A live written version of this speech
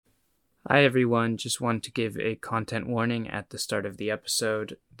Hi everyone, just wanted to give a content warning at the start of the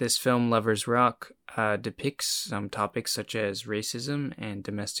episode. This film, Lovers Rock, depicts some topics such as racism and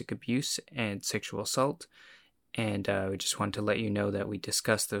domestic abuse and sexual assault. And we just wanted to let you know that we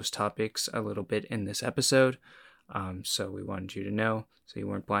discussed those topics a little bit in this episode. So we wanted you to know so you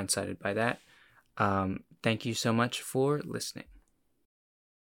weren't blindsided by that. Thank you so much for listening.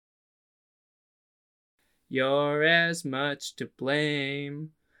 You're as much to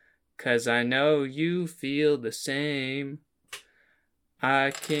blame, 'cause I know you feel the same.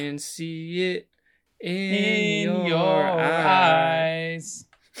 I can see it in your eyes.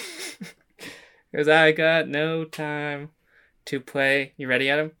 'Cause I got no time to play. You ready,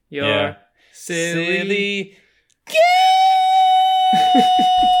 Adam? Your silly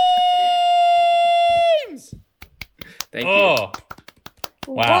games! Thank you.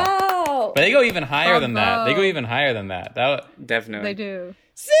 Wow. But they go even higher than that. They go even higher than that. Definitely. They do.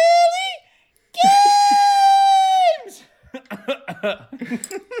 Silly games!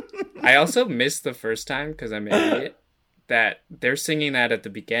 I also missed the first time, because I'm an idiot, that they're singing that at the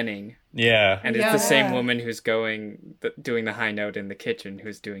beginning. Yeah. And it's the same woman who's doing the high note in the kitchen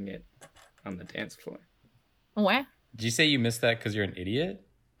who's doing it on the dance floor. What? Did you say you missed that because you're an idiot?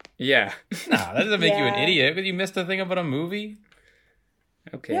 Yeah. Nah, that doesn't make you an idiot. But you missed a thing about a movie?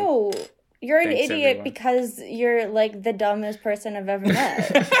 Okay. No, you're an Thanks, idiot everyone. because you're like the dumbest person I've ever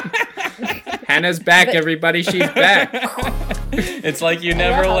met. Hannah's back, everybody. She's back. It's like you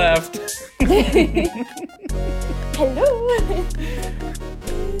never left.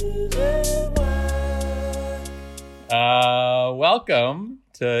 Hello. Welcome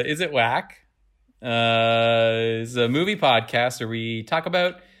to Is It Whack? It's a movie podcast where we talk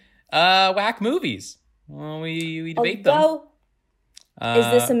about whack movies. Well, we debate them. Is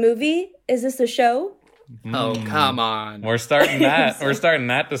this a movie? Is this a show? Oh, come on. We're starting that. We're starting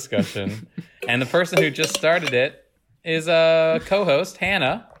that discussion. And the person who just started it is a co-host,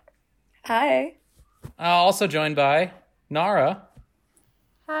 Hannah. Hi. Also joined by Nara.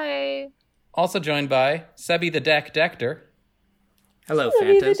 Hi. Also joined by Sebi the Deck Dector. Hello,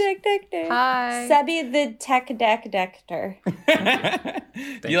 Sebi the Fantas. Deck Dector. Hi. Sebi the Tech Deck Dector. Do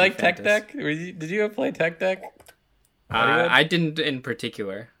you like Tech Fantas. Deck? Did you ever play Tech Deck? I didn't in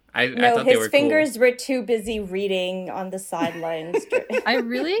particular. I No, thought they were his fingers were too busy reading on the sidelines. I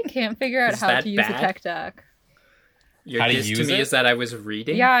really can't figure out Is how that to use a bad? tech deck. cool. Your How to diss to use me it? is that I was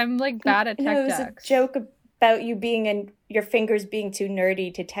reading? Yeah, I'm like bad at No, tech it was decks. a joke about you being your fingers being too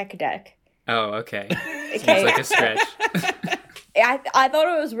nerdy to tech deck. Oh, okay. Seems Okay. like a stretch. I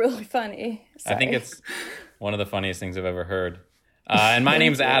thought it was really funny. I think Sorry. it's one of the funniest things I've ever heard. And my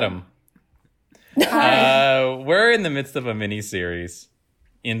name's Adam. We're in the midst of a mini-series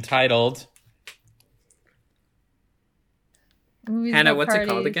entitled... Movies Hannah, about what's it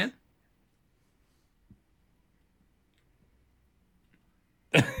called parties. again?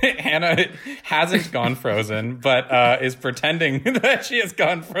 Hannah hasn't gone frozen, but is pretending that she has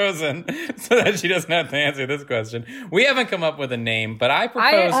gone frozen so that she doesn't have to answer this question. We haven't come up with a name, but I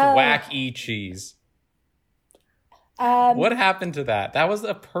propose Whack-E Cheese. What happened to that? That was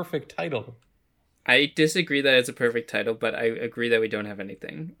a perfect title. I disagree that it's a perfect title, but I agree that we don't have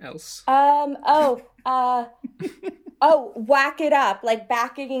anything else. Whack it up, like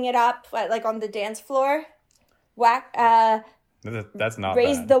backing it up, like on the dance floor. Whack, That's not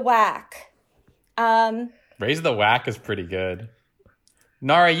raise bad. the whack. Raise the Whack is pretty good.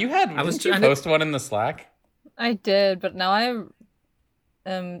 Nara, didn't you post one in the Slack? I did, but now I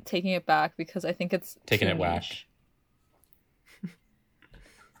am taking it back because I think it's Taking too it whack. niche.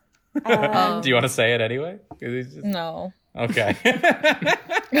 Do you want to say it anyway? 'Cause it's just- No. Okay.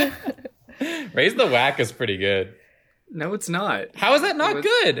 Raise the Whack is pretty good. No, it's not. How is that not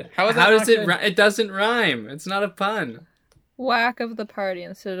good? How does it? It doesn't rhyme. It's not a pun. Whack of the party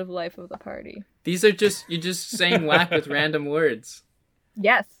instead of life of the party. These are you're just saying whack with random words.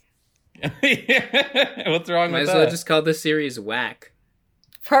 Yes. What's wrong Might with as well that? just call the series Whack.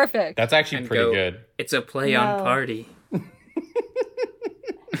 Perfect. That's actually And pretty go, good. It's a play on No. party.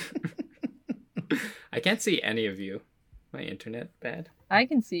 I can't see any of you. My internet bad. I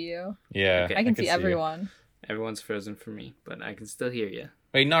can see you. Yeah. Okay. I can see you. everyone. Everyone's frozen for me, but I can still hear you.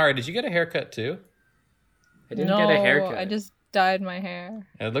 Wait, Nara, did you get a haircut too? I didn't No, get a haircut. I just dyed my hair.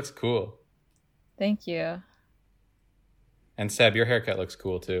 It looks cool. Thank you. And Seb, your haircut looks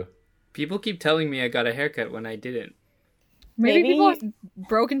cool too. People keep telling me I got a haircut when I didn't. Maybe Maybe- people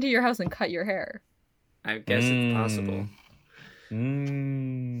broke into your house and cut your hair. I guess it's possible.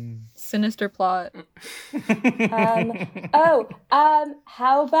 Sinister plot. How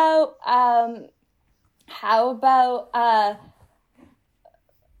about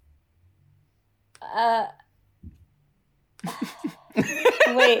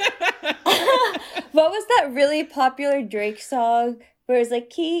Wait. What was that really popular Drake song where it's like,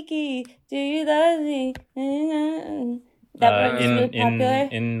 Kiki, do you love me? That one was really popular.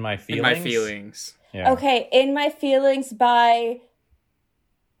 In My Feelings? In My Feelings. Yeah. Okay, In My Feelings by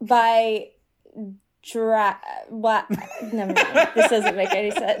what? Never mind. This doesn't make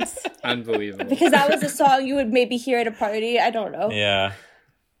any sense. Unbelievable. Because that was a song you would maybe hear at a party. I don't know. Yeah.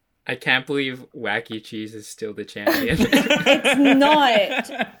 I can't believe Wacky Cheese is still the champion. It's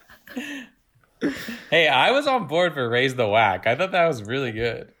not. Hey, I was on board for Raise the Whack. I thought that was really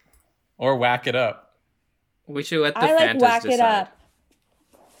good. Or Whack It Up. We should let the I like Fantas Whack decide. It Up.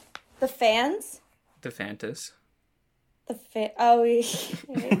 The fans? The Fantas. Oh,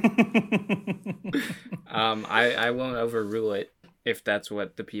 I won't overrule it if that's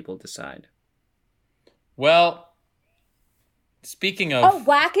what the people decide. Well, speaking of... Oh,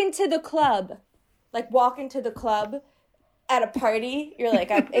 whack into the club. Like, walk into the club at a party. You're like,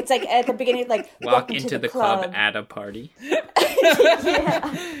 it's like at the beginning, like, Walk into the club at a party. Yeah.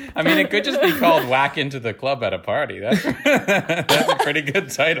 I mean, it could just be called Whack into the Club at a Party. That's a pretty good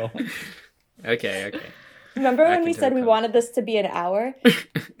title. Okay. Remember when we into said the we club. wanted this to be an hour?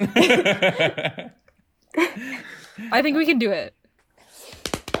 I think we can do it.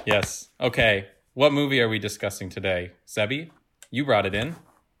 Yes. Okay. What movie are we discussing today? Sebi, you brought it in.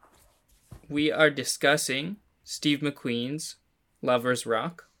 We are discussing Steve McQueen's Lovers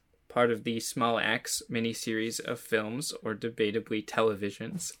Rock, part of the Small Axe miniseries of films, or debatably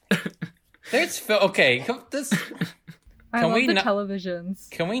televisions. There's okay. I love we the not- televisions.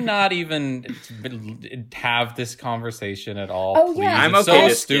 Can we not even have this conversation at all? Oh, please? yeah. I'm It's okay so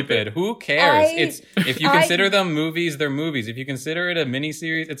to skip stupid. it. Who cares? I- It's if you consider them movies, they're movies. If you consider it a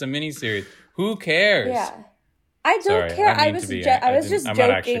miniseries, it's a miniseries. Who cares? Yeah. I don't Sorry, care. I I mean was to be- I was I just didn't- I'm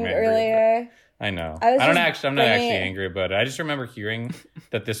not actually joking angry, earlier. I know. I was I'm not just actually bringing it- angry about it. I just remember hearing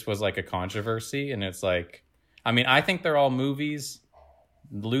that this was like a controversy, and it's like, I mean, I think they're all movies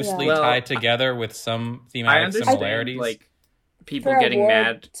loosely Yeah. Well, tied together with some I thematic understand, similarities. like, people For getting award-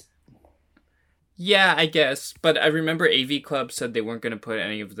 mad. Yeah, I guess. But I remember AV Club said they weren't going to put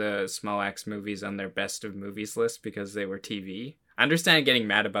any of the Small Axe movies on their best of movies list because they were TV. I understand getting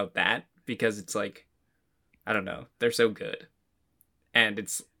mad about that because it's like, I don't know, they're so good. And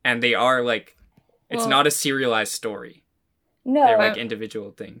they are like, it's Well- not a serialized story. No, They're like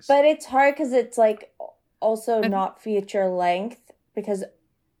individual things. but it's hard because it's like also I- not feature length because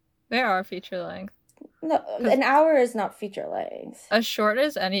They are feature length. no, an hour is not feature length. A short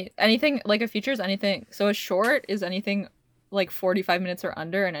is anything like a feature is anything. So a short is anything like 45 minutes or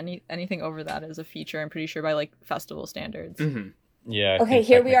under, and anything over that is a feature. I'm pretty sure by like festival standards. Mm-hmm. yeah. I Okay, think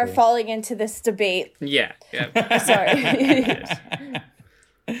here we are technically- falling into this debate. Yeah. Sorry.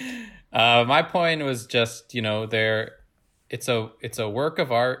 My point was just, it's a work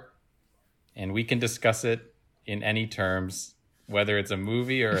of art, and we can discuss it in any terms, whether it's a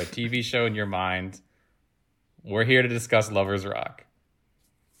movie or a TV show in your mind. We're here to discuss Lovers Rock.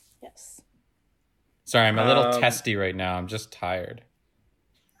 Yes, Sorry, I'm a little Um, testy right now. I'm just tired.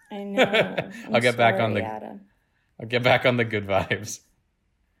 I know. I'm I'll get back on sorry, the- Adam. I'll get back on the good vibes.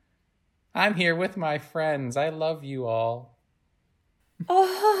 I'm here with my friends. I love you all.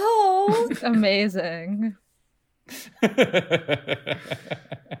 Oh, Amazing.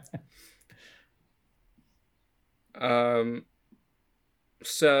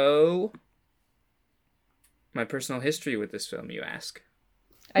 So, my personal history with this film, you ask?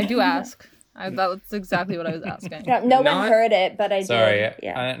 I do ask. That's exactly what I was asking. yeah, no Not- one heard it, but I Sorry, did.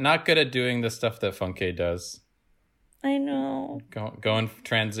 Yeah, I'm not good at doing the stuff that Funke does. I know. Going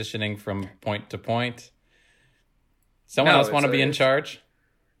transitioning from point to point. Someone No, else want to it's be a- in charge?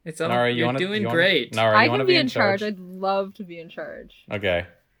 It's all, Nara, you're doing great. Nara, I you want can to be in charge. I'd love to be in charge. Okay.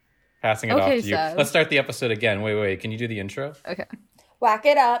 Passing it Okay, off to you. Seb. Let's start the episode again. Wait. Can you do the intro? Okay. Whack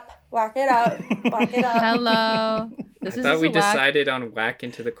it up. Whack it up. Whack it up. Hello. This I is thought we the Whack. decided on whack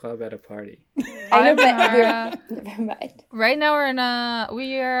into the club at a party. I know, I'm but Nara. never mind. Right now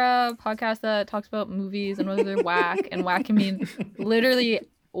we are a podcast that talks about movies and whether they're whack, and whack can mean literally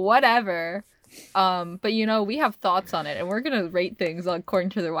whatever. But we have thoughts on it, and we're gonna rate things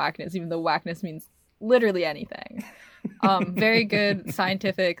according to their whackness, even though whackness means literally anything. Very good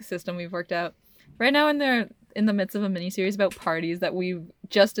scientific system we've worked out. Right now in the midst of a mini-series about parties that we've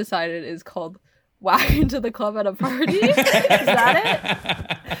just decided is called Whack into the Club at a Party. Is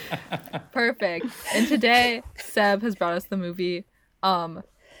that it? Perfect. And today, Seb has brought us the movie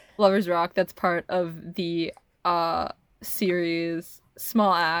Lovers Rock, that's part of the series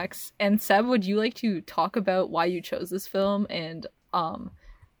Small Axe. And Seb, would you like to talk about why you chose this film and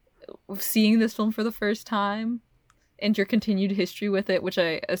seeing this film for the first time and your continued history with it, which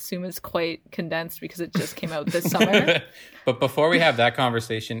I assume is quite condensed because it just came out this summer. But before we have that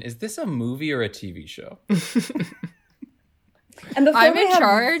conversation, is this a movie or a TV show? And I'm in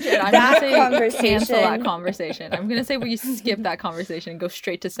charge, and I'm going to say cancel that conversation. I'm going to say we skip that conversation and go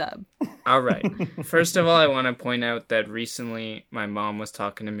straight to Seb. All right. First of all, I want to point out that recently my mom was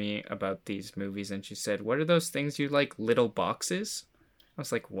talking to me about these movies, and she said, "What are those things you like, little boxes?" I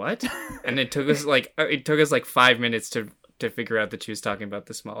was like, "What?" And it took us like 5 minutes to figure out that she was talking about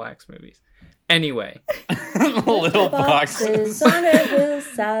the Small Axe movies. Anyway, little boxes on a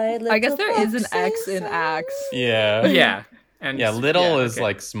hillside. I guess there is an X in Axe. Yeah. Yeah. And little is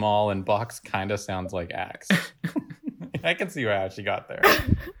like small, and box kind of sounds like axe. I can see how she got there.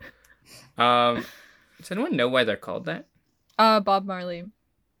 Does anyone know why they're called that? Bob Marley.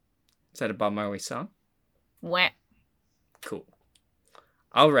 Is that a Bob Marley song? Wah. Cool.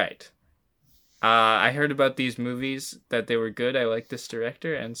 All right. I heard about these movies, that they were good. I like this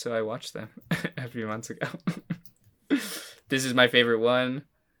director, and so I watched them a few months ago. This is my favorite one.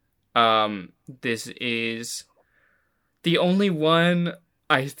 This is the only one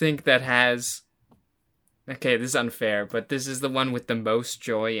I think that has... Okay, this is unfair, but this is the one with the most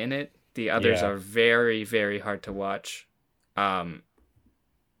joy in it. The others are very, very hard to watch.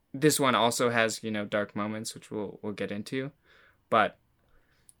 This one also has, dark moments, which we'll get into. But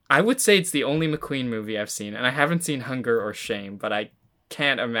I would say it's the only McQueen movie I've seen, and I haven't seen Hunger or Shame, but I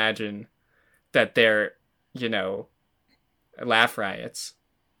can't imagine that they're, laugh riots.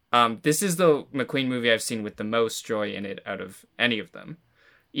 This is the McQueen movie I've seen with the most joy in it out of any of them,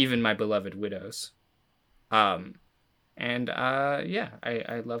 even My Beloved Widows. I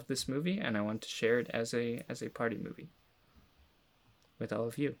love this movie, and I want to share it as a party movie with all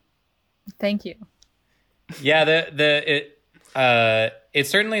of you. Thank you. Yeah, it's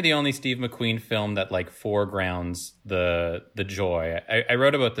certainly the only Steve McQueen film that like foregrounds the joy. I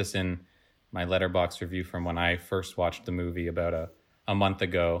wrote about this in my Letterboxd review from when I first watched the movie about a month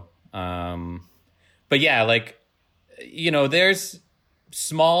ago. But yeah, there's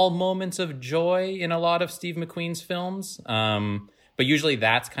small moments of joy in a lot of Steve McQueen's films. But usually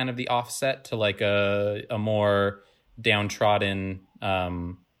that's kind of the offset to like a more downtrodden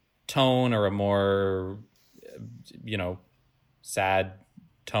tone, or a more, sad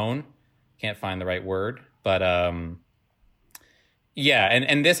tone. Can't find the right word. But yeah,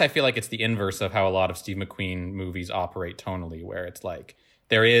 and this, I feel like it's the inverse of how a lot of Steve McQueen movies operate tonally, where it's like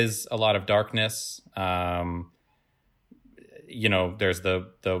there is a lot of darkness. There's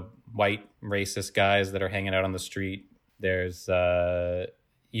the white racist guys that are hanging out on the street. There's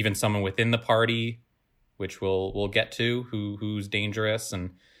even someone within the party, which we'll get to, who's dangerous.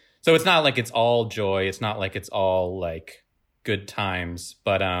 And so it's not like it's all joy. It's not like it's all like good times.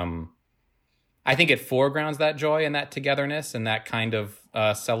 But I think it foregrounds that joy and that togetherness and that kind of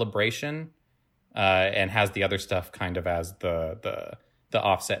celebration, and has the other stuff kind of as the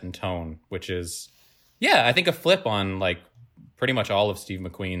offset in tone, which is, I think a flip on like pretty much all of Steve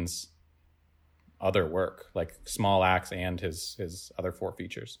McQueen's other work, like Small Axe and his other 4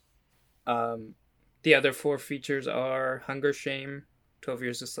 features. The other 4 features are Hunger, Shame, 12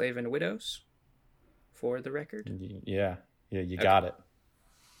 Years a Slave, and Widows, for the record. Yeah, you got it.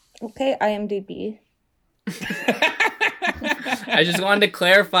 Okay, IMDb. I just wanted to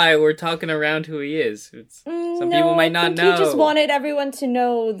clarify, we're talking around who he is. Some people might not know. You just wanted everyone to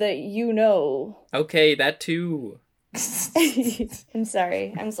know that you know. Okay, that too. I'm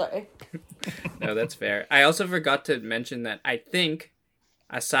sorry. No, that's fair. I also forgot to mention that I think,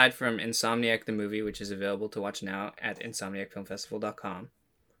 aside from Insomniac the movie, which is available to watch now at insomniacfilmfestival.com,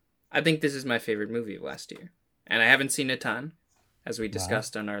 I think this is my favorite movie of last year. And I haven't seen a ton, as we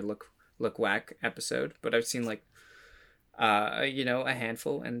discussed on our Look Whack episode, but I've seen a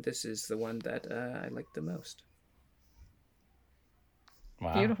handful, and this is the one that I like the most.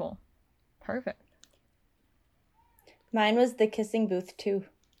 Wow. Beautiful. Perfect. Mine was The Kissing Booth 2.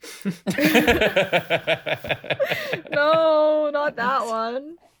 No, not that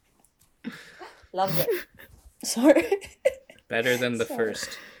one. Loved it. Sorry. Better than the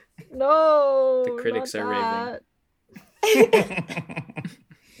first. No. The critics are raving.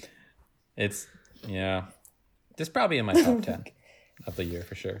 It's, this is probably in my top 10 of the year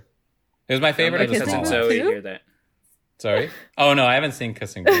for sure. It was my favorite of the Kissing Small Axe. Zoe hear that. Sorry? Oh, no, I haven't seen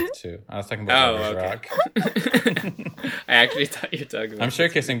Kissing Booth 2. I was talking about Lovers Rock. I actually thought you were talking about I'm sure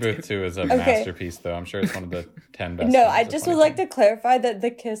Kissing Booth 2 is a masterpiece, though. I'm sure it's one of the 10 best. No, I just would like to clarify that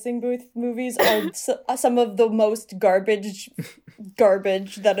the Kissing Booth movies are some of the most garbage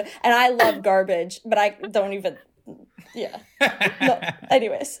that... And I love garbage, but I don't even... Yeah. No,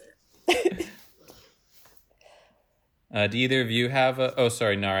 anyways. Do either of you have a? Oh,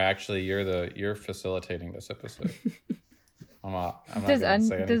 sorry, Nara. Actually, you're facilitating this episode. I'm not Does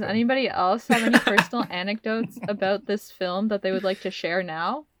anybody else have any personal anecdotes about this film that they would like to share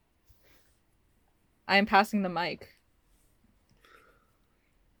now? I am passing the mic.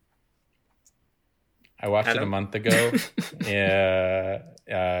 I watched it a month ago.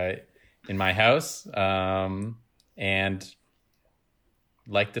 In my house, and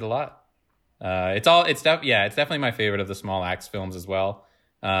liked it a lot. It's definitely my favorite of the Small Axe films as well.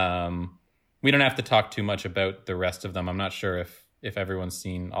 We don't have to talk too much about the rest of them. I'm not sure if everyone's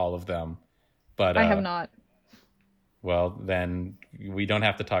seen all of them, but I have not. Well, then we don't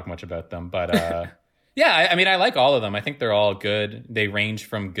have to talk much about them. But yeah, I mean, I like all of them. I think they're all good. They range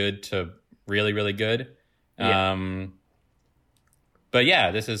from good to really, really good. Yeah. But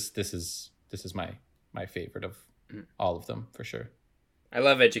yeah, this is my favorite of all of them for sure. I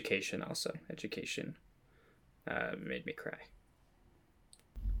love Education also. Education made me cry.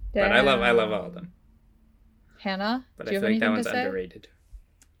 Damn. But I love all of them. Hannah, but do you I feel have like that anything one's to say? underrated.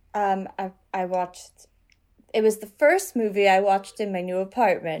 I watched. It was the first movie I watched in my new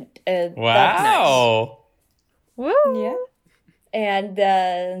apartment. Wow! Woo! Yeah. And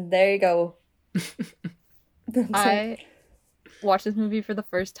there you go. I watched this movie for the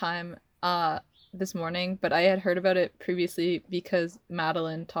first time this morning, but I had heard about it previously because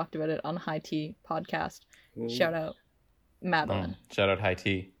Madeline talked about it on High Tea podcast. Ooh. Shout out Madeline. Shout out High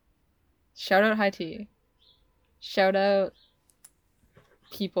Tea. Shout out High Tea. Shout out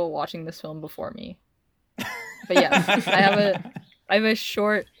people watching this film before me. But yeah, I have a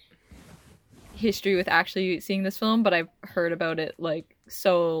short history with actually seeing this film, but I've heard about it like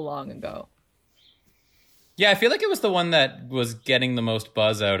so long ago. Yeah, I feel like it was the one that was getting the most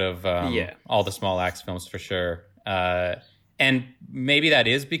buzz out of all the Small Axe films for sure. And maybe that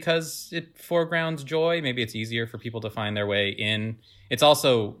is because it foregrounds joy. Maybe it's easier for people to find their way in. It's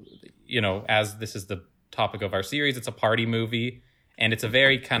also, as this is the topic of our series, it's a party movie. And it's a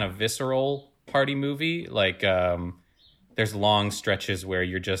very kind of visceral party movie. Like, there's long stretches where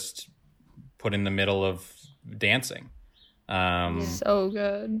you're just put in the middle of dancing. So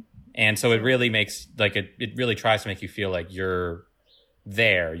good. And so it really makes it really tries to make you feel like you're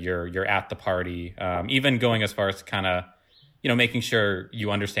there, you're at the party, even going as far as kind of, making sure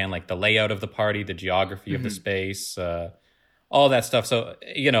you understand like the layout of the party, the geography of the space, all that stuff. So,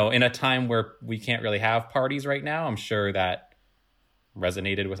 in a time where we can't really have parties right now, I'm sure that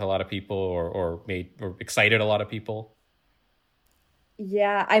resonated with a lot of people or excited a lot of people.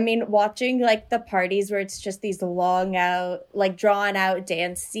 Yeah, I mean, watching like the parties where it's just these drawn out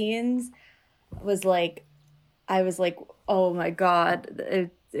dance scenes was like, I was like, oh my God.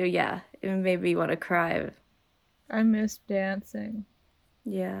 It made me want to cry. I miss dancing.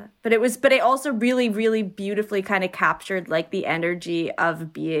 Yeah, but it also really, really beautifully kind of captured like the energy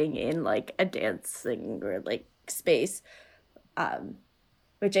of being in like a dancing or like space,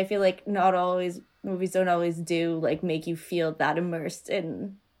 which I feel like movies don't always do, like make you feel that immersed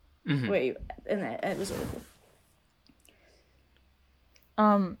in where you in it. It was really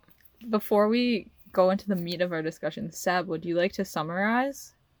cool. Before we go into the meat of our discussion, Seb, would you like to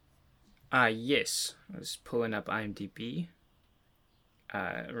summarize? Yes. I was pulling up IMDb.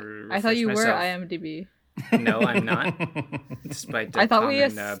 I thought you were IMDb. No, I'm not. Despite I thought we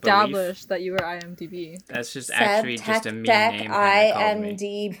established that you were IMDb. That's just actually just a mean name.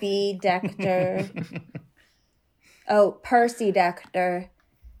 IMDb Dector. Oh, Percy Dector.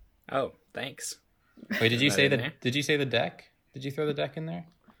 Oh, thanks. Wait, did you say the deck? Did you throw the deck in there?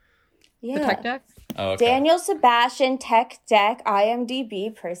 Yeah. The tech deck? Oh, okay. Daniel Sebastian Tech Deck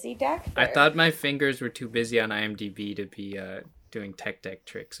IMDb Percy Dector. I thought my fingers were too busy on IMDb to be doing tech deck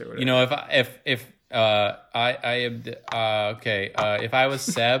tricks or whatever. If I was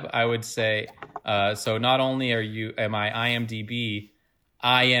Seb, I would say, so not only am I IMDb,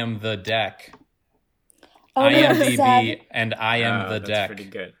 I am the deck. IMDb Seb. And I am the deck. That's pretty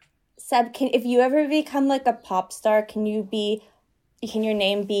good. Seb, if you ever become like a pop star, can your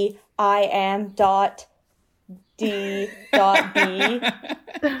name be I am .d.b? I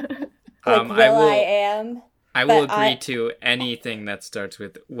am. I will agree to anything that starts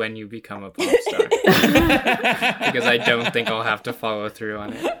with when you become a pop star. Because I don't think I'll have to follow through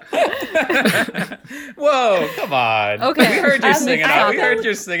on it. Whoa, come on. Okay. We heard you singing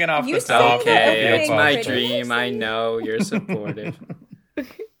off the top. Okay, it's my dream. I know you're supportive.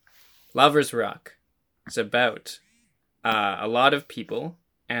 Lovers Rock. It's about a lot of people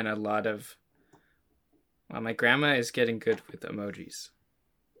and a lot of... Well, my grandma is getting good with emojis.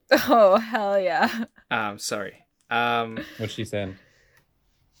 Oh, hell yeah. Sorry. What's she saying?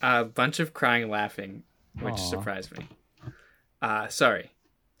 A bunch of crying, laughing, which Aw. surprised me. Sorry.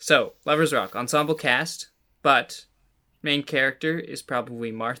 So, Lovers Rock ensemble cast, but main character is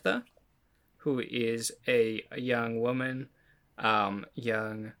probably Martha, who is a young woman,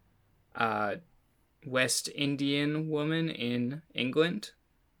 young West Indian woman in England,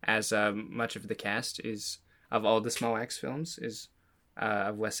 as much of the cast is of all the Small Axe films is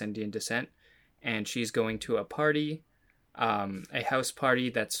of West Indian descent, and she's going to a party, a house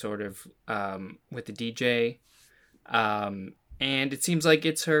party that's sort of with a DJ, and it seems like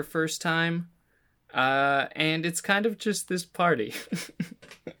it's her first time, and it's kind of just this party.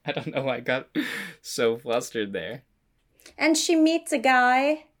 I don't know why I got so flustered there. And she meets a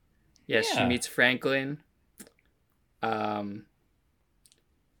guy. Yes, she Yeah. meets Franklin.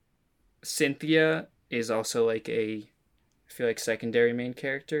 Cynthia is also like I feel like secondary main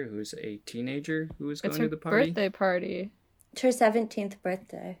character who's a teenager who is going It's to her the party. birthday party. It's her 17th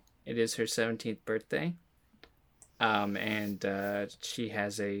birthday. It is her 17th birthday. And she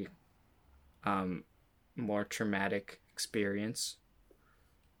has a more traumatic experience.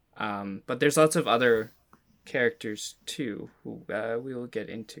 But there's lots of other characters too who we will get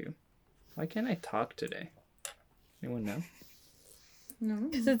into. Why can't I talk today? Anyone know? No.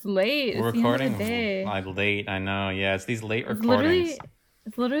 Because it's late. We're It's the end of recording the day. late. I know. Yeah, it's these late It's recordings.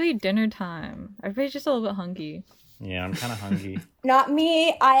 literally dinner time. Everybody's just a little bit hungry. Yeah, I'm kind of hungry. Not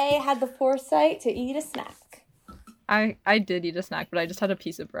me. I had the foresight to eat a snack. I did eat a snack, but I just had a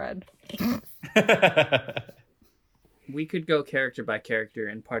piece of bread. We could go character by character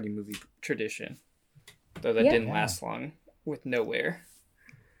in party movie tradition, though that Yeah. didn't last long with Nowhere.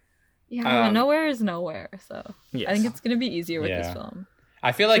 Yeah, nowhere is nowhere. So Yes. I think it's gonna be easier with this Yeah. film.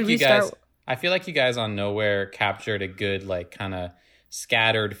 I feel like Should you we guys. start- I feel like you guys on Nowhere captured a good, like, kind of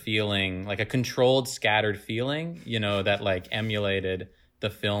scattered feeling, like a controlled scattered feeling. You know, that like emulated the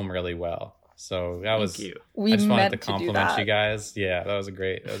film really well. So that was. Thank you. We I just wanted meant to to do compliment that. you guys. Yeah, that was a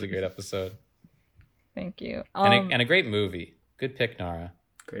great episode Thank you. and a great movie. Good pick, Nara.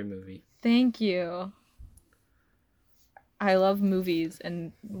 Great movie. Thank you. I love movies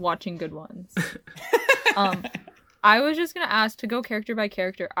and watching good ones. I was just gonna ask to go character by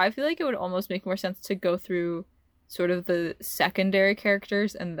character. I feel like it would almost make more sense to go through sort of the secondary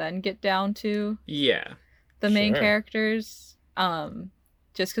characters and then get down to Yeah. the main Sure. characters.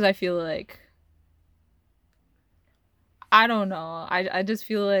 Just because I feel like I don't know. I just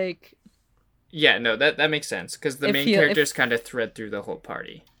feel like Yeah, no, that makes sense because the main characters kind of thread through the whole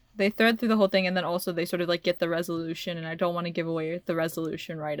party. they thread through the whole thing, and then also they sort of like get the resolution, and I don't want to give away the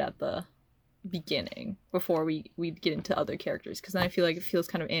resolution right at the beginning before we get into other characters, because then I feel like it feels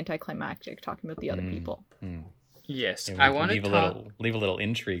kind of anticlimactic talking about the other people. Yes, Yeah, we I can want to leave a little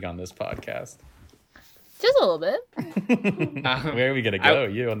intrigue on this podcast. Just a little bit. Where are we gonna go?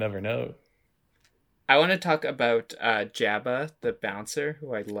 You'll never know. I want to talk about Jabba, the bouncer,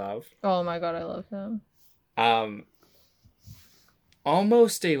 who I love. Oh my god, I love him.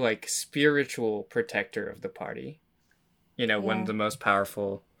 Almost a like spiritual protector of the party. You know, one of the most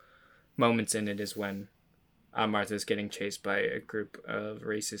powerful moments in it is when Martha's getting chased by a group of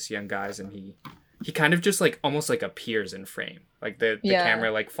racist young guys, and he kind of just like almost like appears in frame. Like the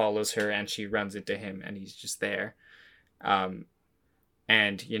camera like follows her and she runs into him and he's just there.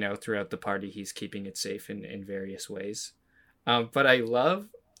 And you know, throughout the party he's keeping it safe in various ways. But I love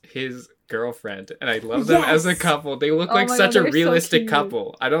his girlfriend and I love them as a couple. They look Oh like my such God, a they're so realistic cute.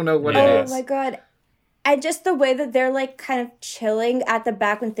 couple. I don't know what Yeah. it Oh is. my god. And just the way that they're like kind of chilling at the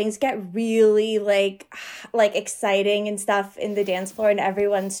back when things get really like exciting and stuff in the dance floor, and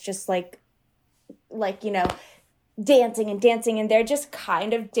everyone's just like you know, dancing and they're just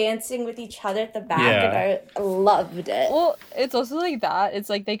kind of dancing with each other at the back, and I loved it. Well, it's also like that. It's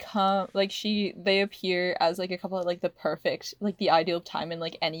like they come, like they appear as like a couple of like the perfect, like the ideal time in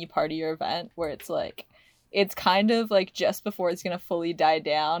like any party or event where it's like, it's kind of like just before it's gonna fully die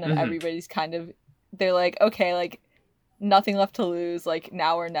down and everybody's kind of, they're like, okay, like nothing left to lose, like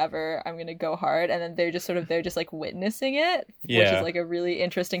now or never, I'm gonna go hard. And then they're just like witnessing it, which is like a really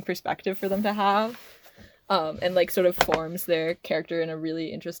interesting perspective for them to have. And like sort of forms their character in a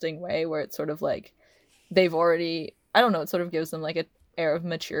really interesting way where it's sort of like they've already, I don't know, it sort of gives them like an air of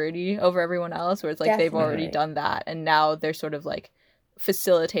maturity over everyone else where it's like they've already done that and now they're sort of like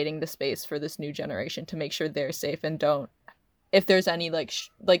facilitating the space for this new generation to make sure they're safe and don't, if there's any like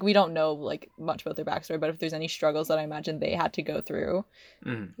we don't know like much about their backstory, but if there's any struggles that I imagine they had to go through,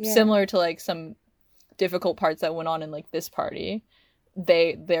 similar to like some difficult parts that went on in like this party,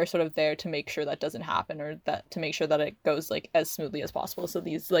 they're sort of there to make sure that doesn't happen, or that to make sure that it goes like as smoothly as possible, so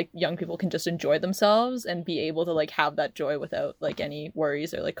these like young people can just enjoy themselves and be able to like have that joy without like any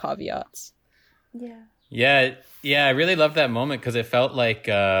worries or like caveats. Yeah, I really loved that moment because it felt like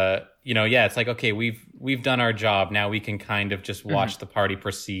it's like, okay, we've done our job, now we can kind of just watch the party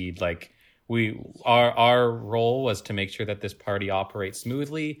proceed. Like our role was to make sure that this party operates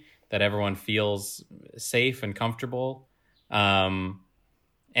smoothly, that everyone feels safe and comfortable. And,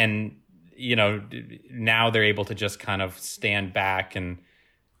 now they're able to just kind of stand back, and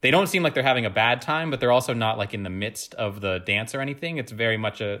they don't seem like they're having a bad time, but they're also not like in the midst of the dance or anything. It's very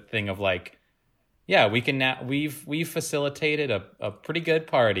much a thing of like, yeah, we can now, we've facilitated a pretty good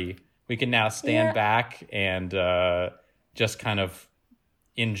party. We can now stand back and just kind of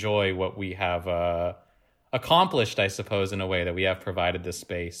enjoy what we have accomplished, I suppose, in a way that we have provided this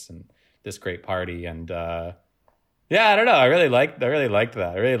space and this great party. And I don't know. I really liked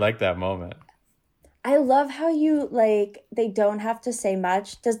that. I really liked that moment. I love how you like they don't have to say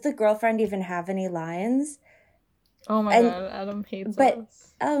much. Does the girlfriend even have any lines? Oh my god, Adam hates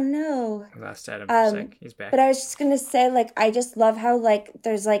us. Oh no. I lost Adam for a sec. He's back. But I was just gonna say, like, I just love how like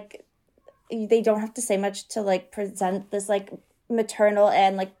there's like they don't have to say much to like present this like maternal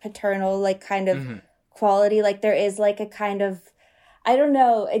and like paternal like kind of quality. Like there is like a kind of, I don't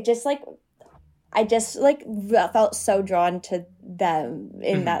know, it just like I just like felt so drawn to them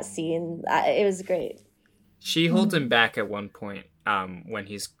in that scene. It was great. She holds him back at one point when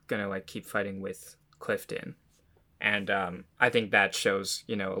he's gonna like keep fighting with Clifton, and I think that shows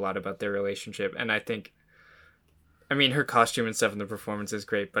a lot about their relationship. And I mean her costume and stuff in the performance is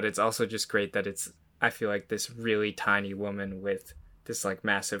great, but it's also just great that I feel like this really tiny woman with this like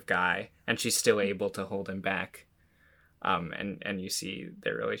massive guy, and she's still able to hold him back, and you see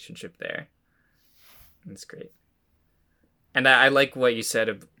their relationship there. It's great. And I like what you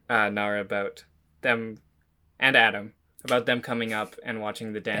said, Nara, about them and Adam, about them coming up and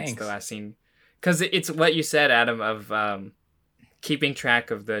watching the dance. Thanks. The last scene. Because it's what you said, Adam, of keeping track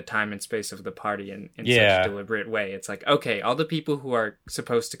of the time and space of the party in such a deliberate way. It's like, okay, all the people who are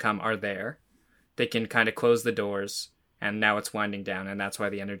supposed to come are there. They can kind of close the doors, and now it's winding down, and that's why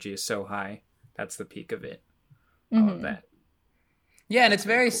the energy is so high. That's the peak of it. All of that. Yeah, and it's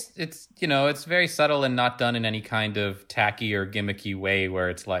very subtle and not done in any kind of tacky or gimmicky way where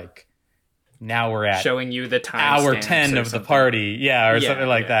it's like, now we're at showing you the time hour 10 of the party, something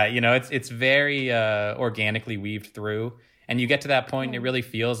like that. It's very organically weaved through, and you get to that point and it really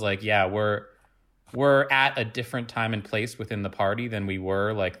feels like, we're at a different time and place within the party than we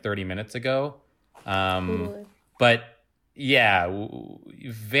were like 30 minutes ago. Totally. But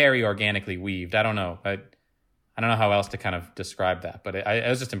very organically weaved. I don't know. I don't know how else to kind of describe that, but I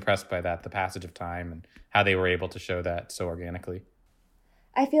was just impressed by that, the passage of time and how they were able to show that so organically.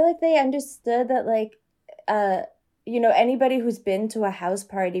 I feel like they understood that, like, anybody who's been to a house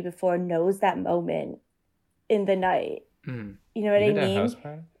party before knows that moment in the night. You know what I mean? House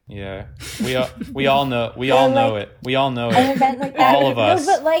party? Yeah, we all know it. We all know an it. event like that. All of us.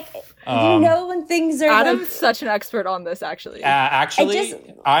 No, but like when things are. Adam's like, such an expert on this, actually.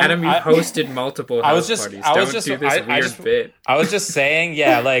 Adam, you've hosted multiple house parties. Don't do this weird bit. I was just saying,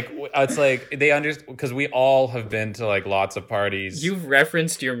 like it's like they understand because we all have been to like lots of parties. You've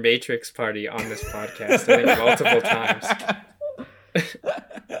referenced your Matrix party on this podcast, I think, multiple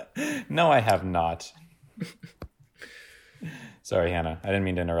times. No, I have not. Sorry, Hannah. I didn't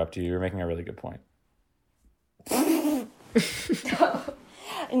mean to interrupt you. You were making a really good point.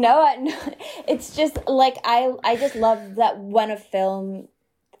 No, it's just like I just love that when a film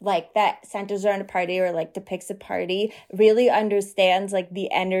like that centers around a party or like depicts a party really understands like the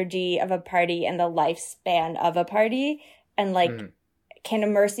energy of a party and the lifespan of a party, and like can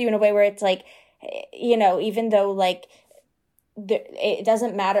immerse you in a way where it's like, even though like it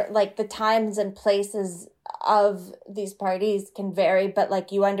doesn't matter, like the times and places of these parties can vary, but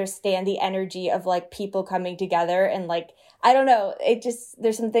like you understand the energy of like people coming together, and like I don't know, it just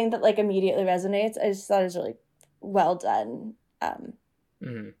there's something that like immediately resonates. I just thought it was really well done.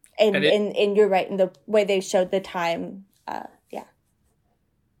 And you're right in the way they showed the time.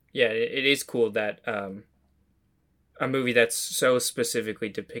 It is cool that a movie that's so specifically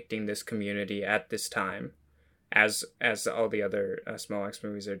depicting this community at this time, as all the other Small Axe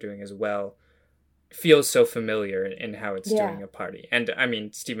movies are doing as well, feels so familiar in how it's doing a party. And I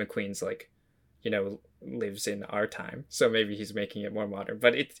mean, Steve McQueen's like, lives in our time, so maybe he's making it more modern,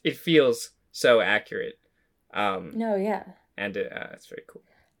 but it feels so accurate. And it's very cool.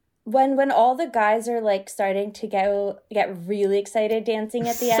 when all the guys are like starting to get really excited dancing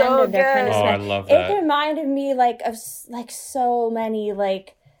at the end, So and they're kind of Oh, I love that. It reminded me like of like so many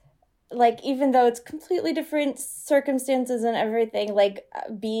like even though it's completely different circumstances and everything, like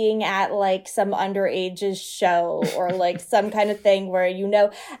being at like some underage's show or like some kind of thing where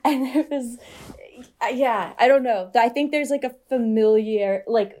and it was, yeah, I don't know. I think there's like a familiar,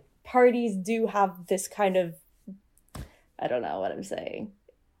 like parties do have this kind of, I don't know what I'm saying,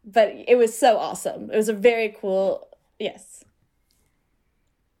 but it was so awesome. It was a very cool, yes.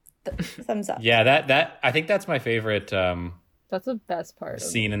 Thumbs up. Yeah, that I think that's my favorite That's the best part.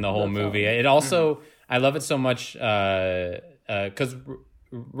 scene in the whole movie. It also, I love it so much because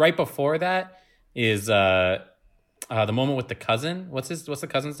right before that is the moment with the cousin. What's the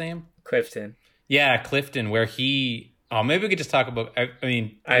cousin's name? Clifton. Yeah, Clifton, where he. Oh, maybe we could just talk about. I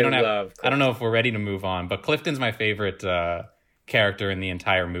mean, I love I don't know if we're ready to move on, but Clifton's my favorite character in the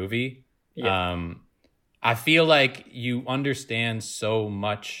entire movie. Yeah. I feel like you understand so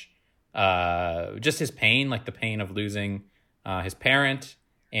much, just his pain, like the pain of losing his parent,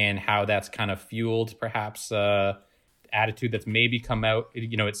 and how that's kind of fueled perhaps attitude that's maybe come out,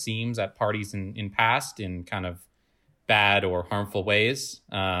 it seems, at parties in past in kind of bad or harmful ways,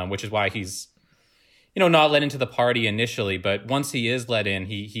 which is why he's not let into the party initially, but once he is let in,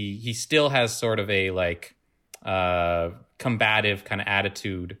 he still has sort of a like combative kind of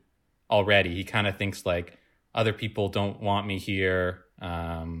attitude already. He kind of thinks like other people don't want me here,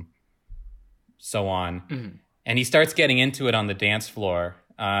 so on. Mm-hmm. And he starts getting into it on the dance floor,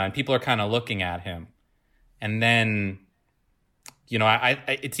 and people are kind of looking at him. And then,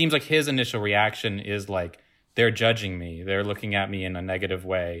 it seems like his initial reaction is like, they're judging me. They're looking at me in a negative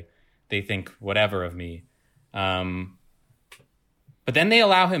way. They think whatever of me. But then they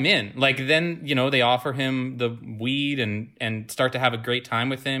allow him in. Like, then, they offer him the weed and start to have a great time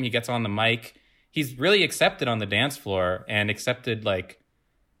with him. He gets on the mic. He's really accepted on the dance floor and accepted, like,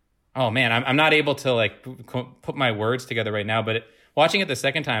 oh man, I'm not able to like put my words together right now, but watching it the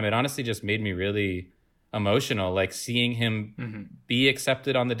second time, it honestly just made me really emotional, like seeing him be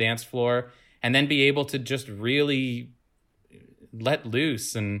accepted on the dance floor and then be able to just really let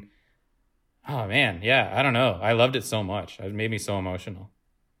loose. And oh man, yeah, I don't know. I loved it so much. It made me so emotional.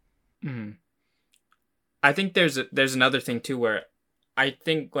 Mm-hmm. I think there's another thing too, where I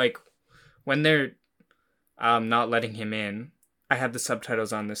think like when they're not letting him in, I had the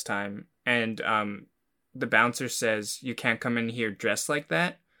subtitles on this time, and the bouncer says, "You can't come in here dressed like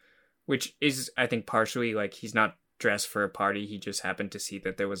that," which is, I think, partially like he's not dressed for a party. He just happened to see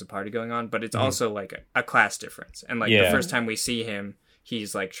that there was a party going on, but it's also like a class difference. And like the first time we see him,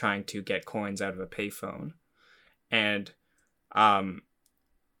 he's like trying to get coins out of a payphone. And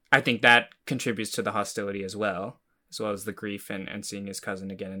I think that contributes to the hostility as well as the grief and seeing his cousin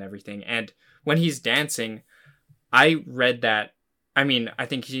again and everything. And when he's dancing, I read that, I mean, I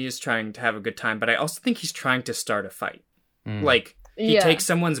think he is trying to have a good time, but I also think he's trying to start a fight. Like, he takes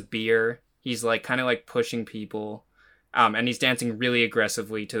someone's beer, he's like kind of like pushing people, and he's dancing really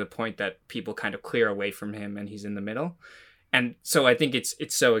aggressively to the point that people kind of clear away from him and he's in the middle. And so I think it's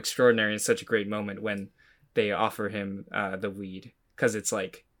so extraordinary and such a great moment when they offer him the weed, because it's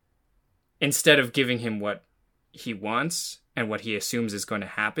like, instead of giving him what he wants and what he assumes is going to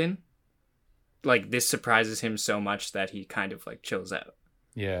happen, like this surprises him so much that he kind of like chills out.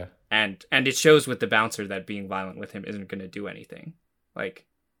 Yeah. And it shows with the bouncer that being violent with him isn't going to do anything. Like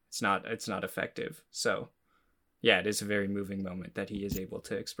it's not effective. So yeah, it is a very moving moment that he is able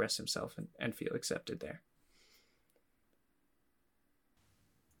to express himself and feel accepted there.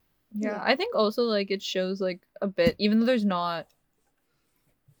 Yeah, I think also like it shows like a bit, even though there's not,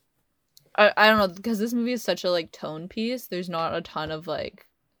 I don't know, because this movie is such a like tone piece, there's not a ton of like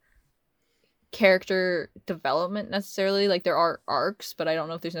character development necessarily. Like there are arcs, but I don't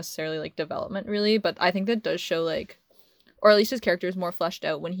know if there's necessarily like development really. But I think that does show like, or at least his character is more fleshed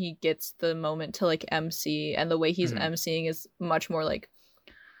out when he gets the moment to like MC, and the way he's MCing is much more like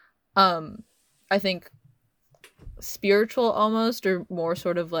I think spiritual almost, or more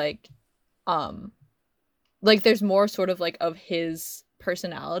sort of like there's more sort of like of his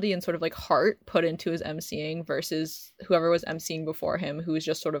personality and sort of like heart put into his MCing versus whoever was MCing before him, who was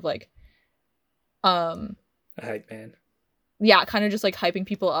just sort of like a hype man. Yeah, kind of just like hyping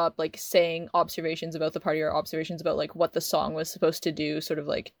people up, like saying observations about the party or observations about like what the song was supposed to do, sort of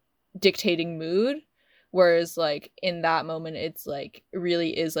like dictating mood. Whereas like in that moment, it's like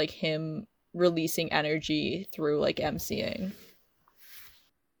really is like him releasing energy through like MCing.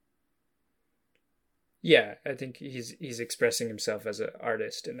 Yeah, I think he's expressing himself as an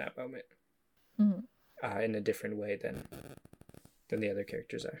artist in that moment, in a different way than the other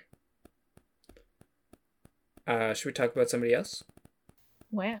characters are. Should we talk about somebody else?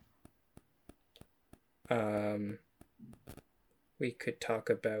 Wow. We could talk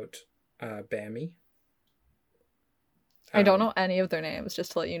about Bammy. I don't know any of their names,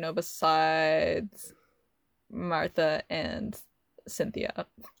 just to let you know, besides Martha and Cynthia.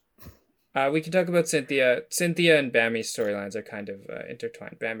 We can talk about Cynthia. Cynthia and Bammy's storylines are kind of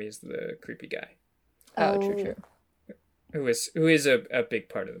intertwined. Bammy is the creepy guy. Oh, true. Who is a big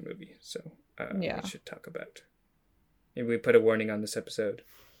part of the movie. So Yeah. we should talk about. Maybe we put a warning on this episode.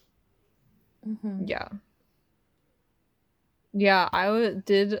 Mm-hmm. Yeah. Yeah, I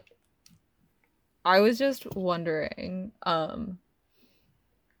was just wondering,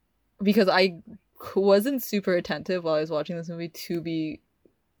 because I wasn't super attentive while I was watching this movie, to be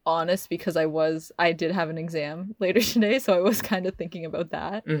honest, because I did have an exam later today, so I was kind of thinking about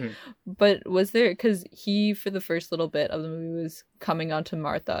that. Mm-hmm. But was there, because he, for the first little bit of the movie, was coming on to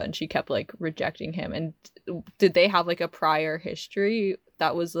Martha, and she kept, like, rejecting him, and did they have, like, a prior history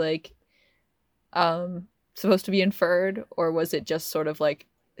that was, like, supposed to be inferred, or was it just sort of, like,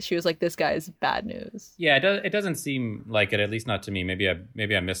 she was like, this guy is bad news? Yeah, it doesn't seem like it, at least not to me. Maybe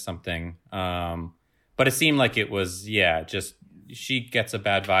I missed something. But it seemed like it was, just she gets a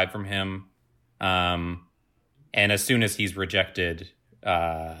bad vibe from him. And as soon as he's rejected,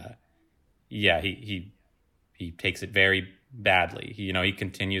 he takes it very badly. He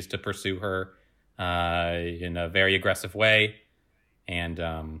continues to pursue her in a very aggressive way. And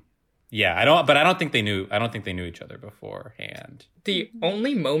I don't think they knew each other beforehand. The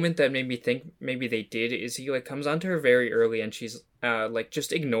only moment that made me think maybe they did is he like comes onto her very early and she's like,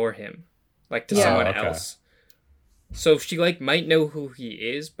 just ignore him, like to someone else. So she like might know who he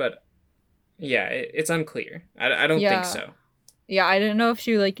is, but it's unclear. I don't think so. Yeah, I didn't know if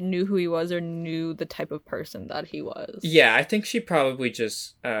she like knew who he was or knew the type of person that he was. Yeah, I think she probably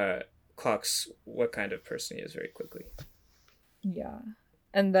just clocks what kind of person he is very quickly. Yeah.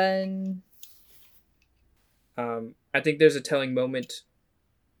 And then I think there's a telling moment.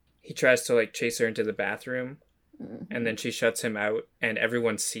 He tries to like chase her into the bathroom, and then she shuts him out, and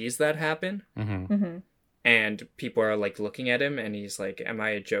everyone sees that happen. Mm-hmm. Mm-hmm. And people are like looking at him, and he's like, "Am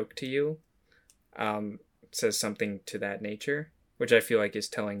I a joke to you?" Says something to that nature, which I feel like is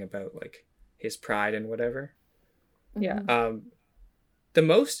telling about like his pride and whatever. Yeah. The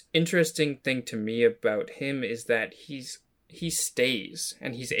most interesting thing to me about him is that he stays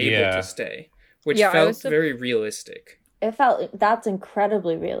and he's able to stay, which felt very realistic. It felt that's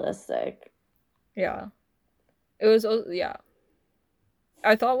incredibly realistic. Yeah. It was,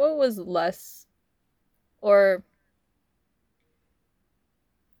 I thought what was less, or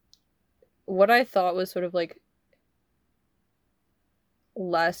what I thought was sort of like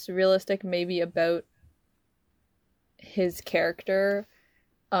less realistic maybe about his character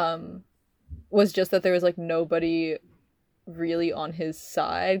was just that there was like nobody really on his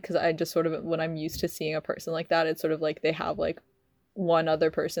side, because I just sort of, when I'm used to seeing a person like that, it's sort of like they have like one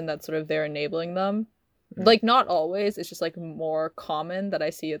other person that's sort of there enabling them. Like not always, it's just like more common that I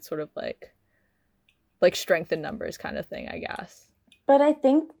see it sort of like strength in numbers kind of thing, I guess. But I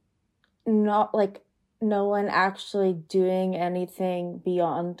think not like no one actually doing anything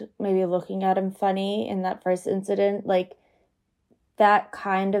beyond maybe looking at him funny in that first incident, like that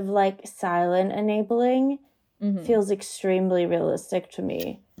kind of like silent enabling feels extremely realistic to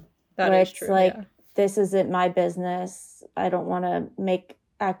me. That is true. Like, this isn't my business. I don't want to make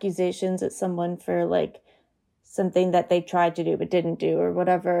accusations at someone for like something that they tried to do but didn't do or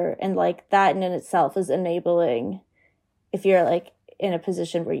whatever. And like that in itself is enabling if you're like in a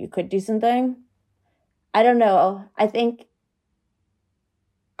position where you could do something. I don't know. I think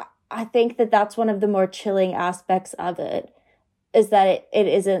that that's one of the more chilling aspects of it, is that it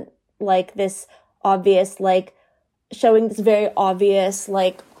isn't like this obvious, like showing this very obvious,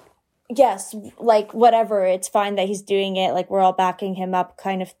 like, yes, like whatever, it's fine that he's doing it, like we're all backing him up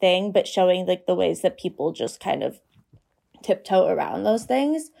kind of thing, but showing like the ways that people just kind of tiptoe around those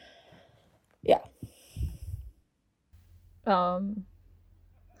things. Yeah. Can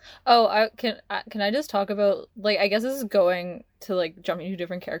I just talk about, like, I guess this is going to like jumping to a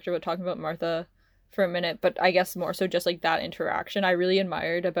different character, but talking about Martha for a minute, but I guess more so just like that interaction I really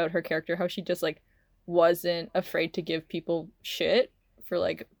admired about her character, how she just like wasn't afraid to give people shit for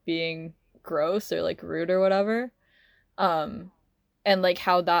like being gross or like rude or whatever, and like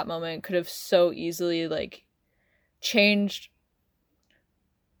how that moment could have so easily like changed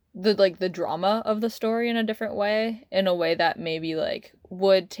the drama of the story in a different way, in a way that maybe like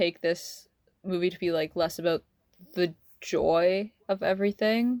would take this movie to be like less about the joy of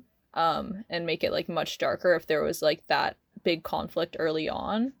everything, and make it like much darker if there was like that big conflict early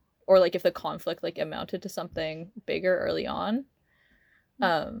on, or like if the conflict like amounted to something bigger early on.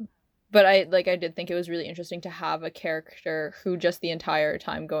 But I did think it was really interesting to have a character who just the entire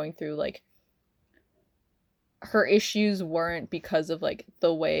time going through, like, her issues weren't because of, like,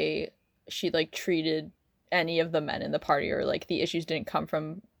 the way she, like, treated any of the men in the party, or, like, the issues didn't come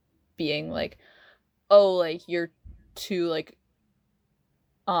from being, like, oh, like, you're too, like,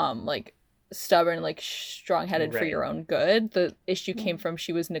 stubborn, like, strong-headed for your own good. The issue came from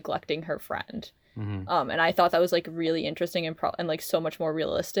she was neglecting her friend. And I thought that was like really interesting and like so much more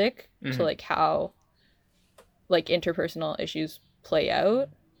realistic to like how like interpersonal issues play out,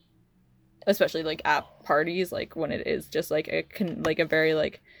 especially like at parties, like when it is just like a very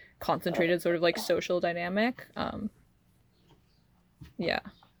like concentrated sort of like social dynamic. Yeah,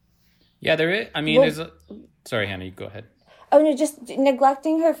 there is. I mean, sorry, Hannah, you go ahead. Oh no, just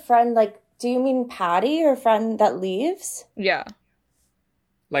neglecting her friend. Like, do you mean Patty, her friend that leaves? Yeah.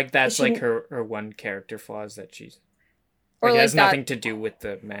 Like, that's like her one character flaws that she's... Like, it has nothing to do with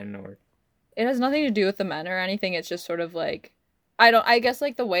the men or... It has nothing to do with the men or anything. It's just sort of like... I guess,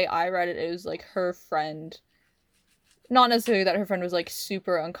 like, the way I read it, it was, like, her friend... Not necessarily that her friend was, like,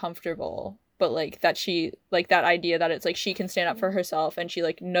 super uncomfortable, but, like, that she... Like, that idea that it's, like, she can stand up for herself and she,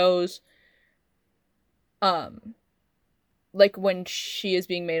 like, knows... Like, when she is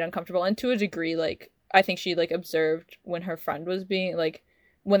being made uncomfortable. And to a degree, like, I think she, like, observed when her friend was being, like...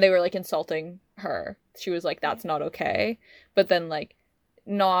 When they were, like, insulting her, she was like, that's not okay. But then, like,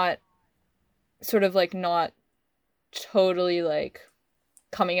 not totally, like,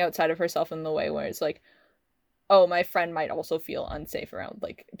 coming outside of herself in the way where it's like, oh, my friend might also feel unsafe around,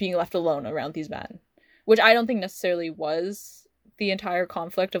 like, being left alone around these men. Which I don't think necessarily was the entire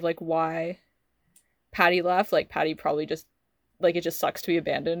conflict of, like, why Patty left. Like, Patty probably just, like, it just sucks to be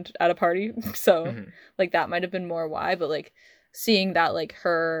abandoned at a party. So, like, that might have been more why. But, like, seeing that, like,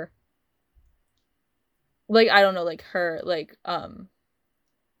 her, like, I don't know, like, her, like,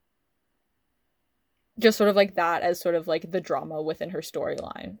 just sort of, like, that as sort of, like, the drama within her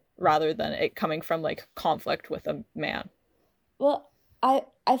storyline, rather than it coming from, like, conflict with a man. Well, I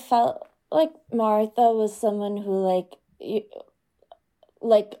felt like Martha was someone who,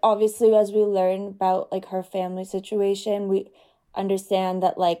 like, obviously, as we learn about, like, her family situation, we understand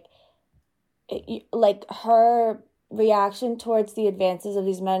that, like, her reaction towards the advances of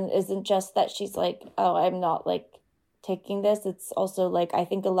these men isn't just that she's like, oh, I'm not like taking this. It's also like, I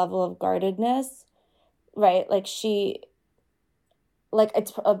think, a level of guardedness, right? Like, she, like,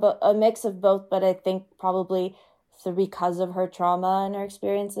 it's a mix of both, but I think probably because of her trauma and her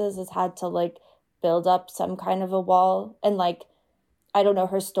experiences has had to like build up some kind of a wall. And like, I don't know,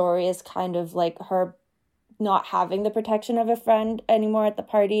 her story is kind of like her not having the protection of a friend anymore at the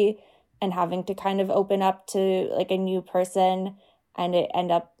party, and having to kind of open up to like a new person, and it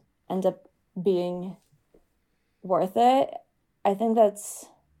ends up being worth it. I think that's,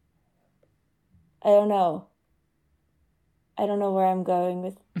 I don't know where I'm going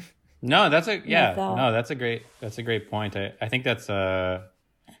with. No, that's a great point. I think that's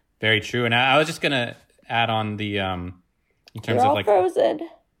very true. And I was just gonna add on the in terms of like frozen.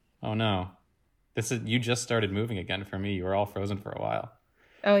 Oh no, you just started moving again for me. You were all frozen for a while.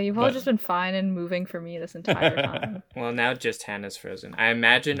 Oh, you've all just been fine and moving for me this entire time. Well, now just Hannah's frozen. I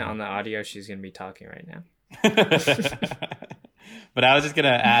imagine on the audio she's going to be talking right now. But I was just going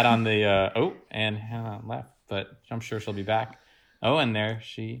to add on the... and Hannah left, but I'm sure she'll be back. Oh, and there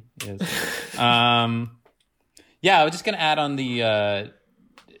she is. I was just going to add on the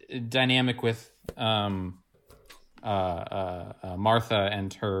dynamic with Martha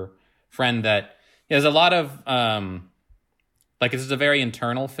and her friend, that there's a lot of... like, this is a very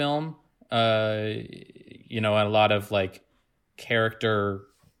internal film, and a lot of, like, character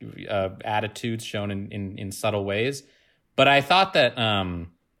attitudes shown in subtle ways. But I thought that,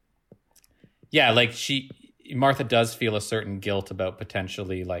 Martha does feel a certain guilt about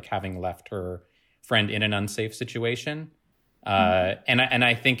potentially, like, having left her friend in an unsafe situation. And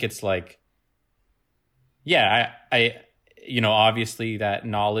I think it's, like, obviously that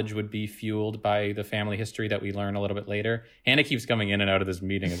knowledge would be fueled by the family history that we learn a little bit later. Hannah keeps coming in and out of this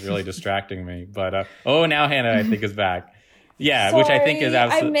meeting. It's really distracting me. But, now Hannah, I think, is back. Yeah, sorry, which I think is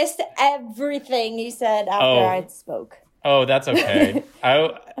absolutely... I missed everything you said after I spoke. Oh, that's okay.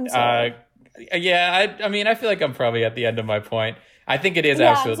 I'm sorry. I mean, I feel like I'm probably at the end of my point. I think it is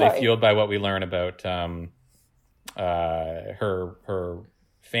absolutely fueled by what we learn about her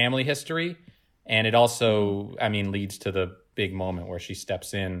family history. And it also, I mean, leads to the big moment where she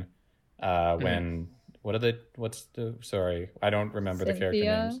steps in when, sorry, I don't remember the character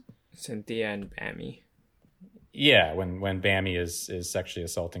names. Cynthia and Bammy. Yeah, when Bammy is sexually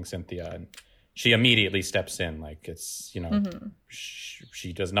assaulting Cynthia, and she immediately steps in, like it's, you know,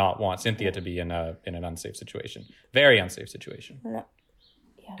 she does not want Cynthia to be in an unsafe situation, very unsafe situation. Yeah.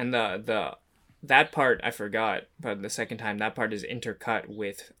 And that part I forgot, but the second time that part is intercut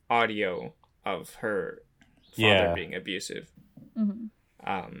with audio of her father being abusive.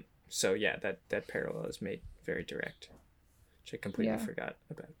 So yeah, that parallel is made very direct, which I completely forgot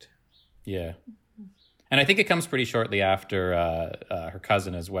about. Yeah. And I think it comes pretty shortly after her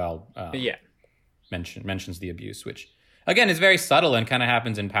cousin as well. Mentions the abuse, which again is very subtle and kind of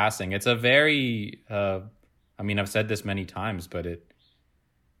happens in passing. It's a very, I mean, I've said this many times, but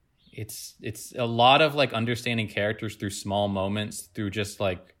it's a lot of like understanding characters through small moments, through just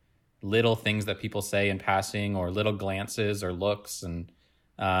like little things that people say in passing or little glances or looks. And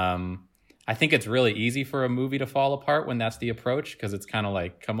I think it's really easy for a movie to fall apart when that's the approach, because it's kind of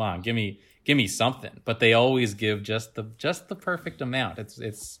like, come on, give me something. But they always give just the perfect amount.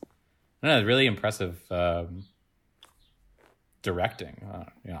 It's I don't know, really impressive directing,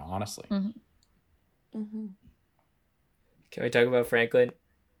 honestly. Can we talk about Franklin?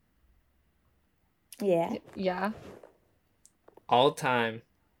 Yeah. All-time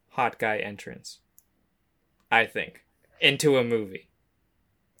hot guy entrance, I think, into a movie.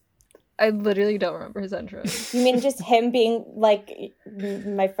 I literally don't remember his entrance. You mean just him being like,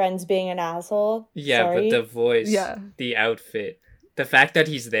 my friend's being an asshole? Yeah, Sorry. but the voice, the outfit, the fact that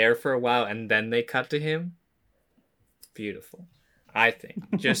he's there for a while and then they cut to him, beautiful. I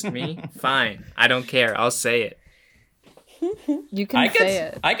think. Just me? Fine. I don't care. I'll say it. You can say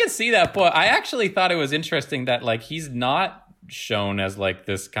it. I could see that, but I actually thought it was interesting that like he's not shown as like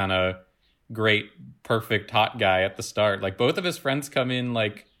this kind of great, perfect hot guy at the start. Like both of his friends come in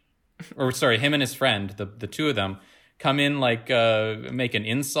like, or sorry, him and his friend, the two of them come in like making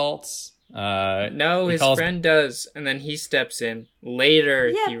insults. No, his friend does, and then he steps in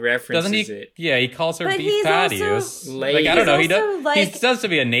later. He references it. Yeah, he calls her beef patty. Like I don't know, he does to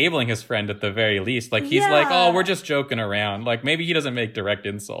be enabling his friend at the very least. Like he's like, oh, we're just joking around. Like maybe he doesn't make direct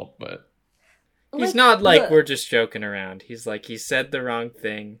insult, but he's not like we're just joking around. He's like, he said the wrong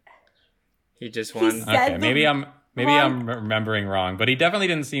thing. He just wants. Okay, maybe I'm remembering wrong, but he definitely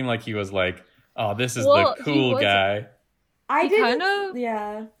didn't seem like he was like, oh, this is the cool guy. I kind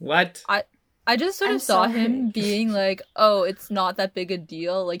of What? I just sort of saw him being like, oh, it's not that big a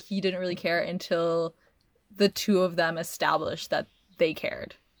deal. Like he didn't really care until the two of them established that they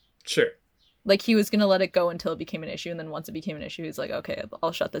cared. Sure. Like he was gonna let it go until it became an issue, and then once it became an issue, he's like, okay,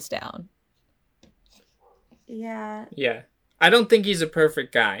 I'll shut this down. Yeah. Yeah. I don't think he's a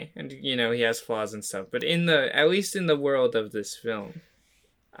perfect guy, and he has flaws and stuff. But at least in the world of this film,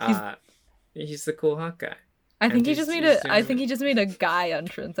 he's the cool hot guy. I think he just made a guy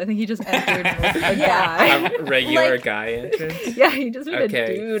entrance. I think he just entered with a guy. A regular guy entrance? Yeah, he just made a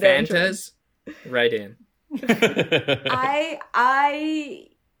dude entrance. Right in. I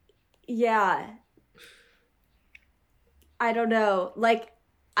don't know. Like,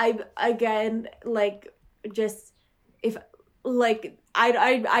 I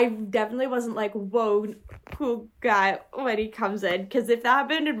definitely wasn't like, whoa, cool guy when he comes in. Because if that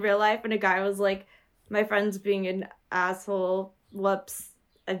happened in real life and a guy was like, my friend's being an asshole, whoops,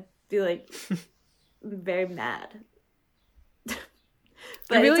 I'd be like very mad. But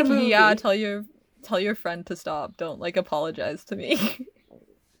I'd be like, tell your friend to stop. Don't like apologize to me.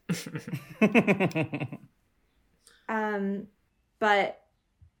 But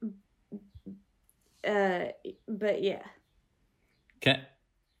yeah.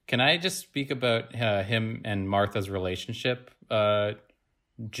 Can I just speak about him and Martha's relationship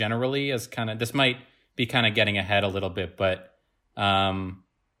generally, as kind of, this might be kind of getting ahead a little bit, but I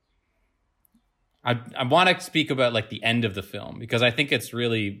want to speak about like the end of the film, because I think it's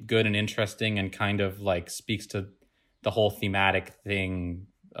really good and interesting and kind of like speaks to the whole thematic thing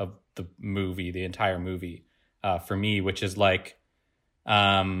of the movie, the entire movie, for me, which is like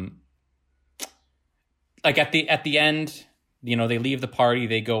at the end, they leave the party,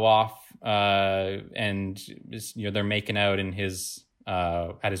 they go off, and they're making out in his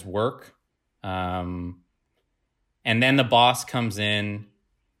at his work, and then the boss comes in,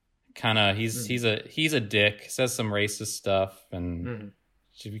 kind of he's a dick, says some racist stuff, and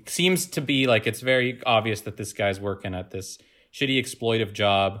it seems to be like it's very obvious that this guy's working at this shitty exploitive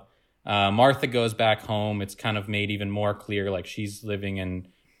job. Martha goes back home. It's kind of made even more clear, like she's living in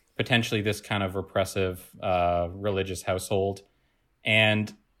potentially this kind of repressive religious household,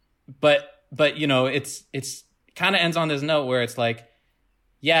 but it's kind of ends on this note where it's like,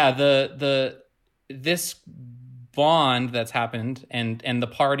 yeah, this bond that's happened and the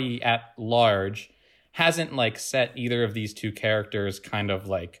party at large hasn't like set either of these two characters kind of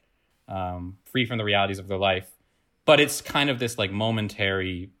like free from the realities of their life, but it's kind of this like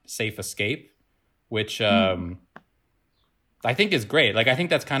momentary safe escape, which I think is great. Like, I think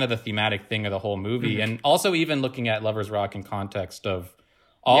that's kind of the thematic thing of the whole movie. And also even looking at Lovers Rock in context of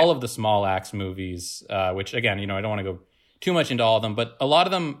all of the Small Axe movies, which again, I don't want to go too much into all of them, but a lot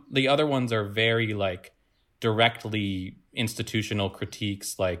of them, the other ones are very like directly institutional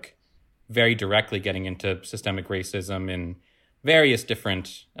critiques, like very directly getting into systemic racism in various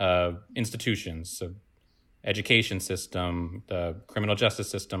different institutions, so education system, the criminal justice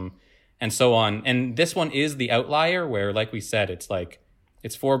system, and so on. And this one is the outlier where, like we said, it's like,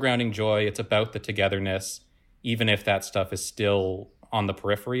 it's foregrounding joy. It's about the togetherness, even if that stuff is still on the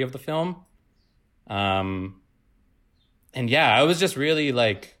periphery of the film. And yeah, I was just really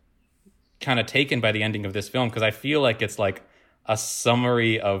like kind of taken by the ending of this film, because I feel like it's like a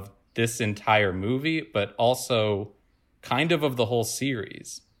summary of this entire movie, but also kind of the whole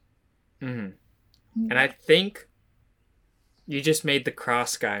series. And I think you just made the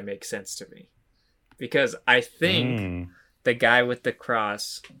cross guy make sense to me, because I think the guy with the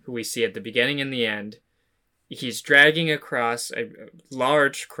cross, who we see at the beginning and the end, he's dragging a cross, a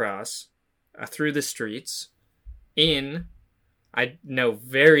large cross, through the streets. I know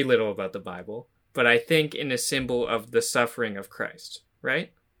very little about the Bible, but I think in a symbol of the suffering of Christ,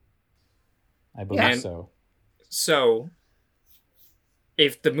 right? I believe so. So,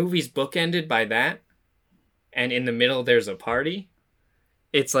 if the movie's bookended by that, and in the middle there's a party,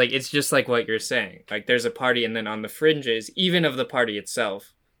 it's just like what you're saying. Like, there's a party, and then on the fringes, even of the party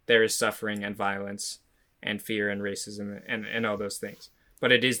itself, there is suffering and violence and fear and racism and all those things.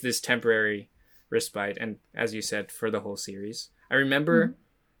 But it is this temporary respite, and as you said, for the whole series. I remember,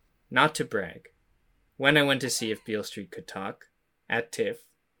 not to brag, when I went to see If Beale Street Could Talk at TIFF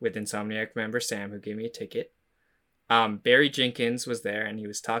with Insomniac member Sam, who gave me a ticket. Barry Jenkins was there, and he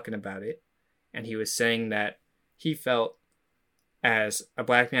was talking about it, and he was saying that he felt, as a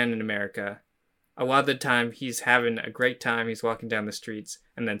black man in America, a lot of the time he's having a great time, he's walking down the streets,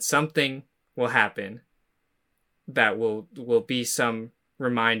 and then something will happen that will be some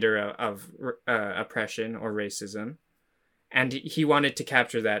reminder of oppression or racism. And he wanted to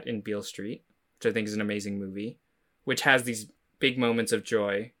capture that in Beale Street, which I think is an amazing movie, which has these big moments of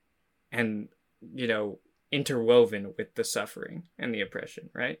joy and, interwoven with the suffering and the oppression,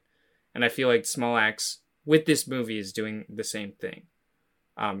 right? And I feel like Small Axe with this movie is doing the same thing.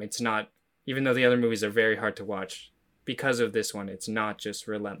 It's not, even though the other movies are very hard to watch, because of this one, it's not just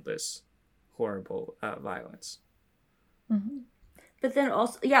relentless, horrible violence. But then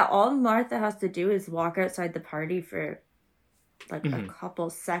also, all Martha has to do is walk outside the party for like a couple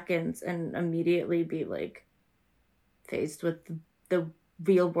seconds and immediately be like faced with the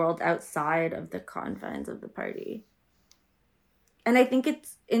real world outside of the confines of the party. And I think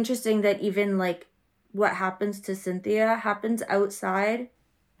it's interesting that even like what happens to Cynthia happens outside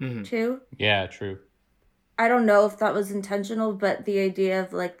too. Yeah, true. I don't know if that was intentional, but the idea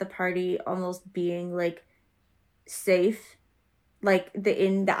of like the party almost being like safe, like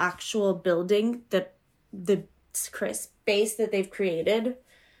in the actual building, the space that they've created.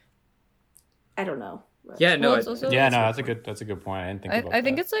 I don't know. Yeah, no, that's a good point. I didn't think about that. I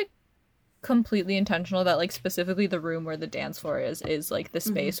think it's like completely intentional that like specifically the room where the dance floor is like the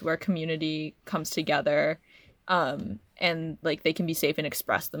space where community comes together, and like they can be safe and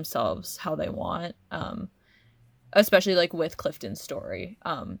express themselves how they want, especially like with Clifton's story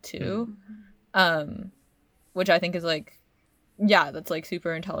too, which I think is like, that's like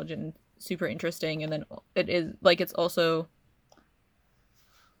super intelligent, super interesting. And then it is like, it's also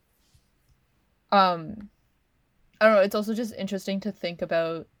I don't know, it's also just interesting to think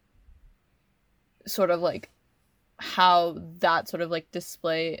about sort of like how that sort of like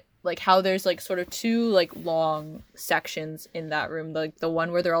display, like how there's like sort of two like long sections in that room, like the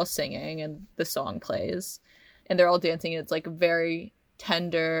one where they're all singing and the song plays and they're all dancing, and it's like a very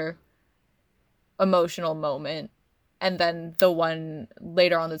tender emotional moment. And then the one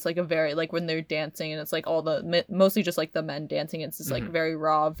later on that's like a very like when they're dancing and it's like all the mostly just like the men dancing, it's just like very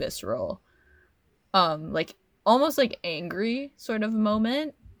raw, visceral, like almost like angry sort of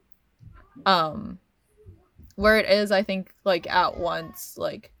moment, where it is, I think, like at once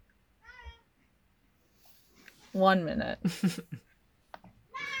like 1 minute.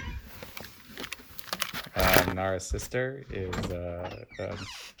 Nara's sister is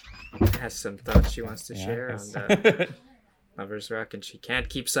has some thoughts she wants to share on Lovers Rock, and she can't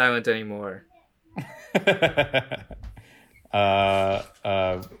keep silent anymore. Well,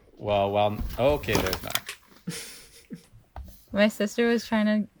 okay, there's not. My sister was trying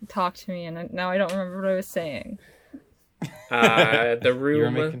to talk to me, and now I don't remember what I was saying. The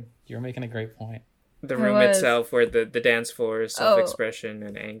room. You were making a great point. The room itself, where the dance floor is self-expression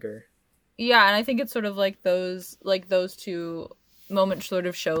and anger. Yeah, and I think it's sort of like those two moments sort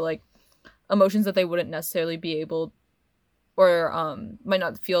of show like emotions that they wouldn't necessarily be able, or might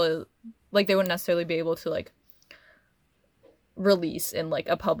not feel like they wouldn't necessarily be able to like release in like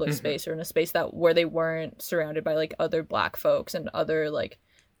a public space or in a space where they weren't surrounded by like other Black folks and other like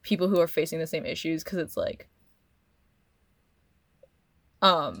people who are facing the same issues, because it's like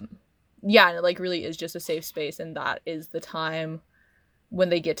yeah, and it like really is just a safe space, and that is the time when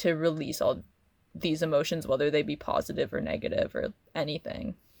they get to release all these emotions, whether they be positive or negative or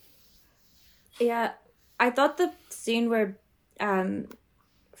anything. Yeah, I thought the scene where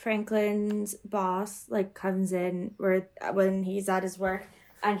Franklin's boss like comes in, where when he's at his work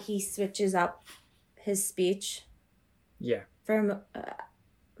and he switches up his speech. Yeah. For a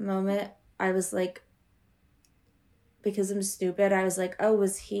moment, I was like, because I'm stupid, I was like, oh,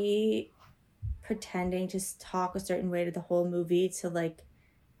 was he pretending to talk a certain way to the whole movie to like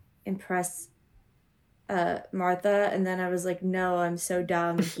impress Martha? And then I was like, no, I'm so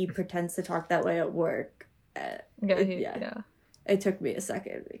dumb. He pretends to talk that way at work. Yeah. It took me a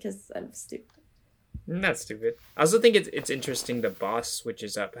second because I'm stupid. Not stupid. I also think it's interesting the boss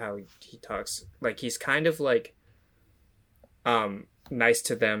switches up how he talks. Like, he's kind of like nice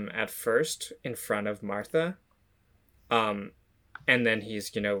to them at first in front of Martha. And then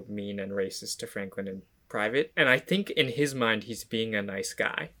he's, mean and racist to Franklin in private. And I think in his mind, he's being a nice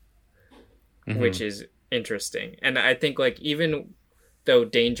guy, which is interesting. And I think, like, even though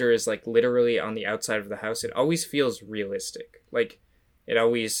danger is, like, literally on the outside of the house, it always feels realistic. Like,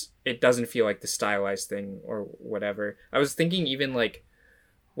 it doesn't feel like the stylized thing or whatever. I was thinking even, like,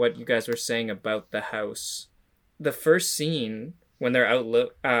 what you guys were saying about the house. The first scene, when they're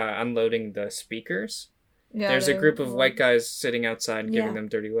unloading the speakers... Yeah, there's a group of white guys sitting outside and giving them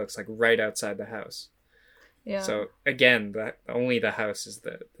dirty looks, like right outside the house. Yeah. So again, only the house is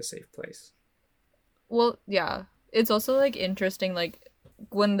the safe place. Well, yeah. It's also like interesting, like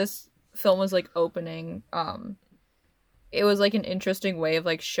when this film was like opening, it was like an interesting way of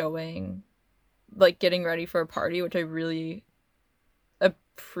like showing, like getting ready for a party, which I really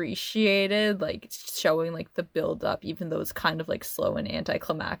appreciated, like showing like the build up, even though it's kind of like slow and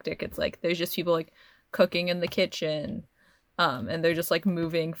anticlimactic. It's like there's just people like cooking in the kitchen, and they're just like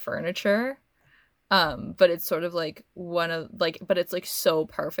moving furniture, but it's sort of like but it's like so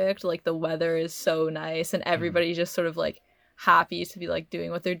perfect, like the weather is so nice and everybody's just sort of like happy to be like doing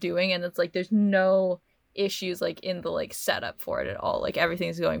what they're doing, and it's like there's no issues like in the like setup for it at all, like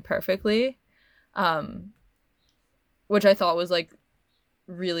everything's going perfectly, which I thought was like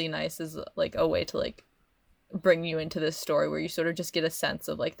really nice as like a way to like bring you into this story where you sort of just get a sense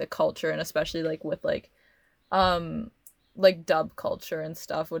of like the culture, and especially like with like dub culture and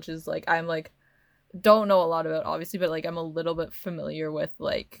stuff, which is like I'm like don't know a lot about obviously, but like I'm a little bit familiar with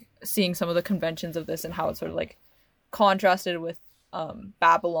like seeing some of the conventions of this and how it's sort of like contrasted with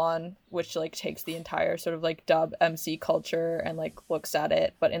Babylon, which like takes the entire sort of like dub MC culture and like looks at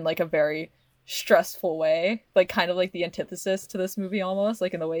it but in like a very stressful way, like kind of like the antithesis to this movie almost,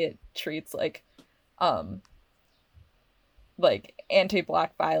 like in the way it treats like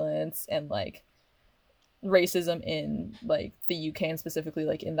anti-Black violence and like racism in like the UK and specifically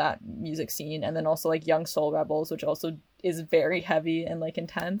like in that music scene, and then also like Young Soul Rebels, which also is very heavy and like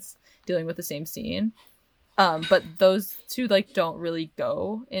intense, dealing with the same scene, but those two like don't really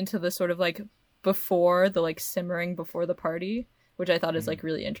go into the sort of like before the like simmering before the party, which I thought is like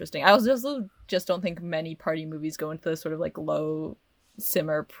really interesting. I also just don't think many party movies go into the sort of like low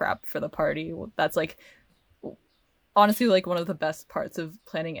simmer prep for the party. That's like honestly like one of the best parts of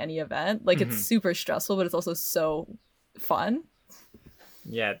planning any event. Like it's super stressful, but it's also so fun.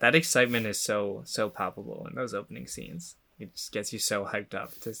 Yeah, that excitement is so palpable in those opening scenes. It just gets you so hyped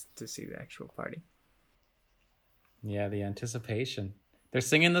up to see the actual party. Yeah, the anticipation. They're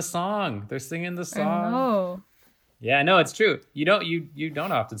singing the song. I know. Yeah, no, it's true. You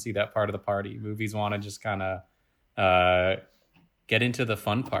don't often see that part of the party. Movies want to just kind of get into the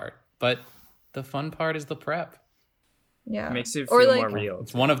fun part, but the fun part is the prep. Yeah, it makes it feel like, more real.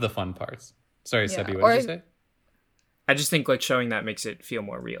 It's one of the fun parts. Sorry, yeah. Sebi, what did you say? I just think like showing that makes it feel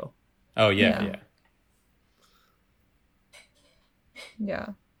more real. Oh yeah.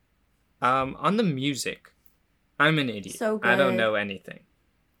 On the music, I'm an idiot. So good. I don't know anything,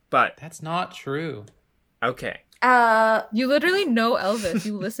 but that's not true. Okay. You literally know Elvis.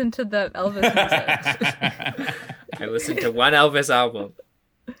 You listen to the Elvis music. I listened to one Elvis album.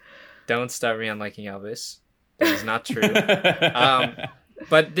 Don't start me on liking Elvis. That is not true.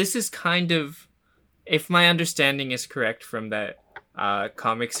 But this is kind of, if my understanding is correct from that hip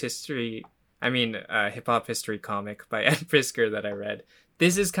hop history comic by Ed Prisker that I read,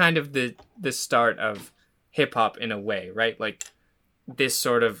 this is kind of the start of hip hop in a way, right? Like this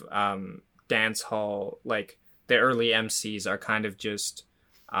sort of dance hall, like the early MCs are kind of just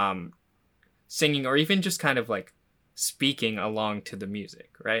singing or even just kind of like speaking along to the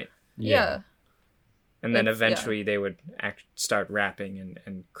music, right? Yeah. And then eventually they would start rapping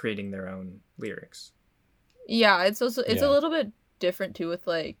and creating their own lyrics. Yeah, it's a little bit different too with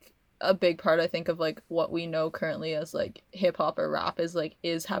like a big part I think of like what we know currently as like hip hop or rap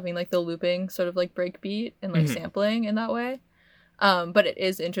is having like the looping sort of like break beat and like sampling in that way. But it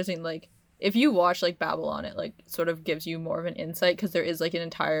is interesting, like if you watch like Babylon, it like sort of gives you more of an insight because there is like an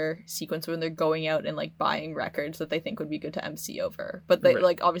entire sequence when they're going out and like buying records that they think would be good to MC over. But they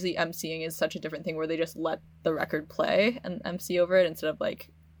like obviously MCing is such a different thing where they just let the record play and MC over it instead of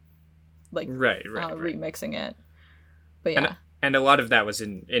like remixing it. But yeah. And a lot of that was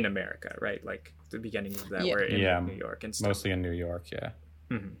in America, right? Like the beginning of that were in New York and stuff. Mostly in New York, yeah.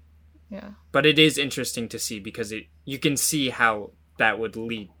 Mm-hmm. Yeah. But it is interesting to see because you can see how that would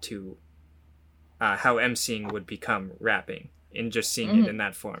lead to how MCing would become rapping in just seeing it in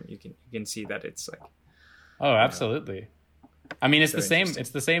that form. You can see that it's like. Oh, absolutely. I mean, it's the same.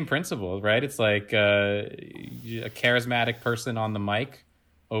 It's the same principle, right? It's like a charismatic person on the mic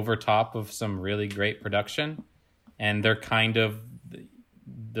over top of some really great production, and they're kind of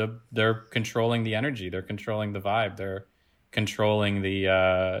they're controlling the energy. They're controlling the vibe. They're controlling the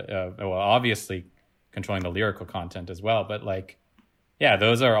obviously controlling the lyrical content as well. But like, yeah,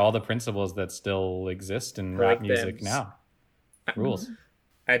 those are all the principles that still exist in rap music now. Rules.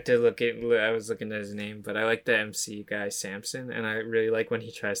 I had to I was looking at his name, but I like the MC guy, Samson, and I really like when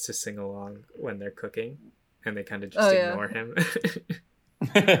he tries to sing along when they're cooking, and they kind of just ignore him.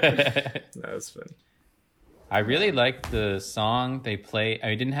 That was funny. I really liked the song they play.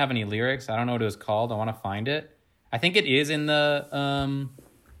 I didn't have any lyrics. I don't know what it was called. I want to find it. I think it is in the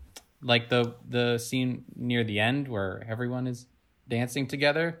like the scene near the end where everyone is dancing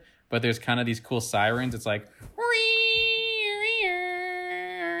together, but there's kind of these cool sirens. It's like,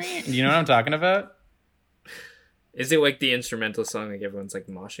 do you know what I'm talking about? Is it like the instrumental song like everyone's like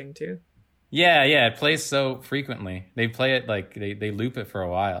moshing to? Yeah, it plays so frequently. They play it like they loop it for a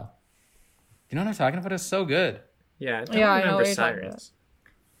while. You know what I'm talking about? It's so good. Yeah, I remember sirens.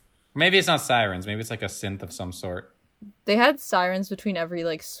 Maybe it's not sirens. Maybe it's like a synth of some sort. They had sirens between every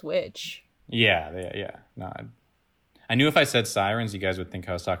like switch. Yeah. No, I knew if I said sirens, you guys would think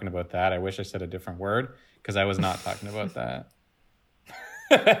I was talking about that. I wish I said a different word because I was not talking about that.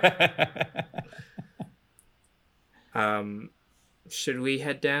 Should we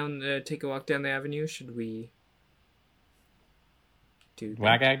head down, take a walk down the avenue? Should we do that?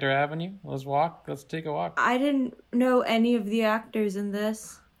 Whack Actor Avenue? Let's take a walk. I didn't know any of the actors in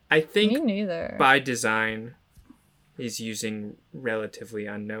this. I think me neither. By design he's using relatively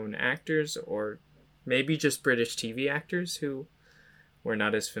unknown actors or maybe just British TV actors who we're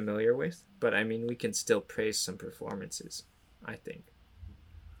not as familiar with, but I mean we can still praise some performances, I think.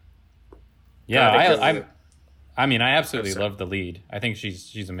 Yeah, I absolutely love the lead. I think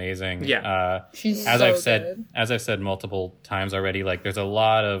she's amazing. Yeah, she's as so I've good. I've said multiple times already. Like, there's a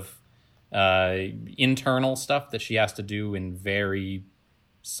lot of internal stuff that she has to do in very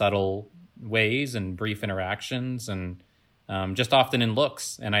subtle ways and brief interactions, and just often in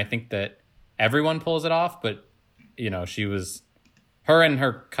looks. And I think that everyone pulls it off, but you know, her and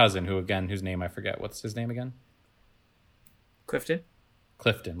her cousin, whose name I forget. What's his name again? Clifton.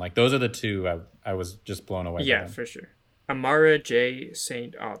 Like, those are the two I was just blown away by. Yeah, for sure. Amara J.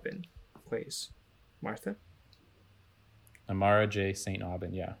 St. Aubin plays Martha. Amara J. St.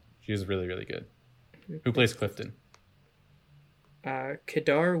 Aubin, yeah. She was really, really good. Who plays Clifton?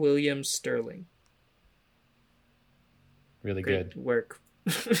 Kedar Williams Sterling. Really Great good work.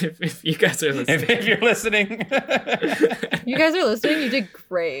 if you guys are listening. If you're listening. You guys are listening? You did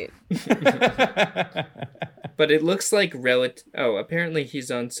great. But it looks like apparently he's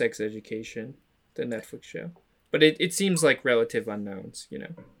on Sex Education, the Netflix show. But it seems like relative unknowns, you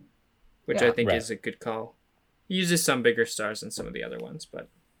know, which I think is a good call. He uses some bigger stars than some of the other ones, but...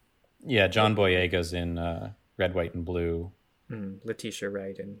 Yeah, John Boyega's in Red, White, and Blue. Letitia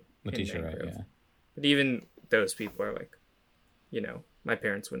Wright and Letitia Wright, yeah. But even those people are like, you know, my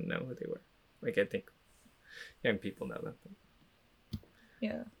parents wouldn't know who they were. Like, I think young people know them.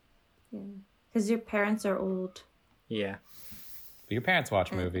 Yeah. Because your parents are old. Yeah. But your parents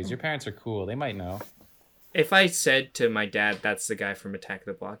watch movies. Your parents are cool. They might know. If I said to my dad, that's the guy from Attack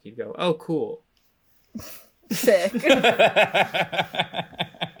the Block, he'd go, oh, cool. Sick.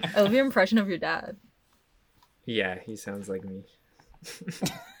 I love your impression of your dad. Yeah, he sounds like me.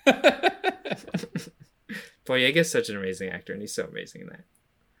 Boyega's such an amazing actor, and he's so amazing in that.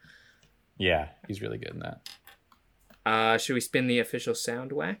 Yeah, he's really good in that. Should we spin the official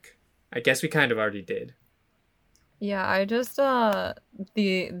sound whack? I guess we kind of already did. Yeah, I just the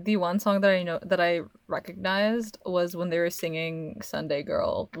one song that I recognized was when they were singing Sunday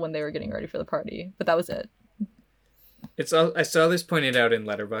Girl when they were getting ready for the party, but that was it. I saw this pointed out in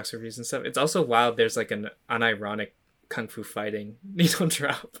Letterboxd reviews and stuff. It's also wild. There's like an unironic kung fu fighting needle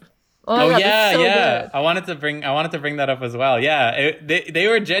drop. Oh my God, that's so yeah. good. I wanted to bring that up as well. Yeah, they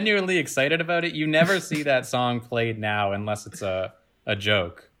were genuinely excited about it. You never see that song played now unless it's a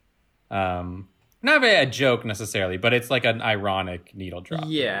joke. Not really a joke necessarily, but it's like an ironic needle drop.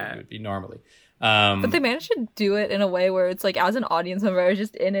 Yeah, it would be normally. But they managed to do it in a way where it's like, as an audience member, I was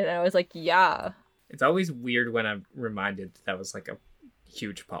just in it and I was like, yeah. It's always weird when I'm reminded that was like a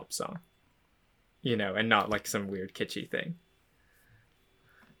huge pop song, you know, and not like some weird kitschy thing.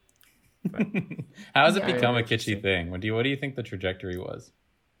 But, how has it become a kitschy thing? What do you think the trajectory was?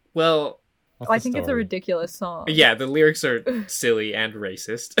 Well, I think it's a ridiculous song. Yeah, the lyrics are silly and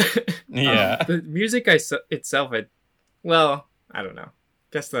racist. Yeah. The music itself, I don't know.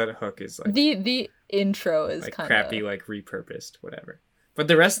 Guess that hook is like the intro is like kind of crappy, like repurposed, whatever. But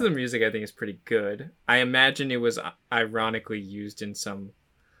the rest of the music, I think, is pretty good. I imagine it was ironically used in some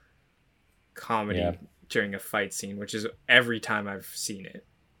comedy during a fight scene, which is every time I've seen it.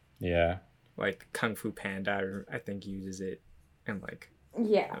 Yeah. Like Kung Fu Panda, I think, uses it, and like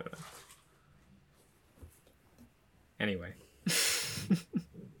Yeah. I don't know. Anyway.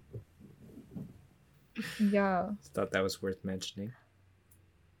 Yeah. Thought that was worth mentioning.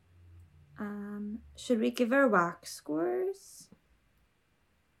 Should we give our whack scores?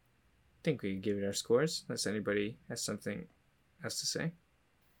 I think we could give it our scores, unless anybody has something else to say.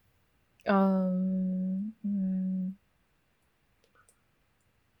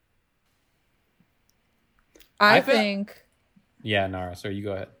 I think. Yeah, Nara. So you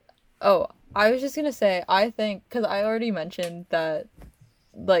go ahead. Oh, I was just gonna say, I think, because I already mentioned that,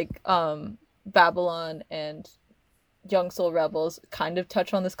 like, Babylon and Young Soul Rebels kind of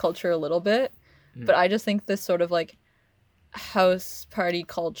touch on this culture a little bit, but I just think this sort of, like, house party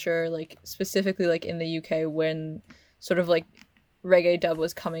culture, like, specifically, like, in the UK, when sort of, like, reggae dub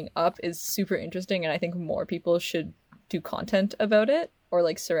was coming up, is super interesting, and I think more people should do content about it, or,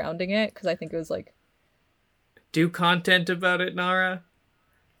 like, surrounding it, because I think it was, like... Do content about it, Nara?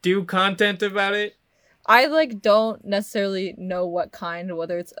 Do content about it? I, like, don't necessarily know what kind,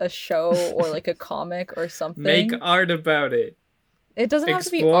 whether it's a show or, like, a comic or something. Make art about it. It doesn't have to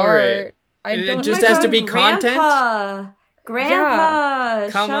be Explore art. it. It don't just know. has to be content? Grandpa,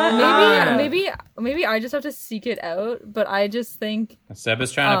 Come shut on. up. Maybe I just have to seek it out, but I just think... Seb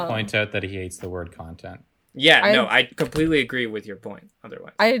is trying to point out that he hates the word content. Yeah, I completely agree with your point,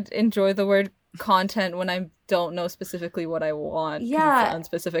 otherwise. I enjoy the word content when I don't know specifically what I want. 'Cause Yeah.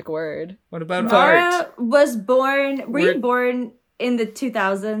 it's an unspecific word. What about art? Nara was born... Were you born in the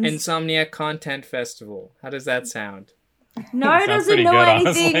 2000s? Insomnia Content Festival. How does that sound? Nara Sounds doesn't pretty know good,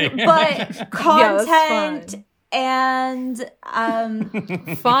 anything honestly. but content fine. and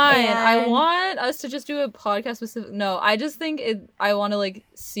Fine. I And- want us to just do a podcast specific. No, I just think I want to, like,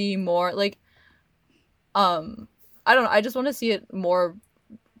 see more, like, I don't know. I just want to see it more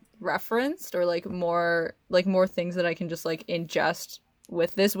referenced, or like more things that I can just, like, ingest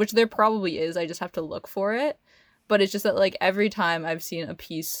with this, which there probably is. I just have to look for it. But it's just that, like, every time I've seen a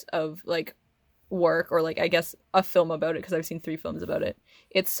piece of, like, work, or, like, I guess a film about it, because I've seen 3 films about it,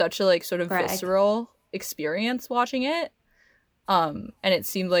 it's such a, like, sort of Greg. visceral experience watching it. And it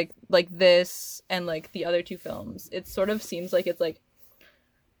seemed like this and, like, the other 2 films, it sort of seems like it's, like,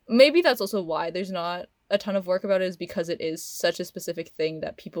 maybe that's also why there's not a ton of work about it, is because it is such a specific thing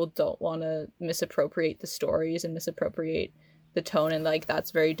that people don't want to misappropriate the stories and misappropriate the tone, and, like,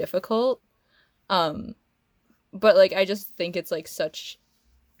 that's very difficult. But, like, I just think it's, like, such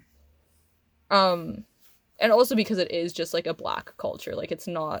and also because it is just, like, a black culture, like, it's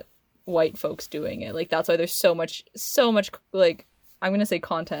not white folks doing it. Like, that's why there's so much, like, I'm gonna say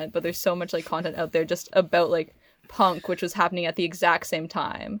content, but there's so much, like, content out there just about, like, punk, which was happening at the exact same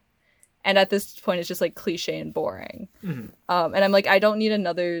time, and at this point it's just, like, cliche and boring. And I'm like, I don't need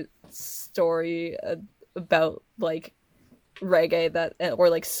another story about, like, reggae that, or,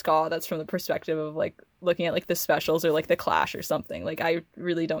 like, ska that's from the perspective of, like, looking at, like, the Specials or, like, the Clash or something. Like, I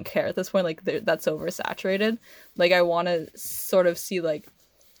really don't care at this point. Like, that's oversaturated. Like, I want to sort of see, like,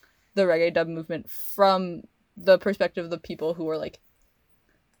 the reggae dub movement from the perspective of the people who are, like,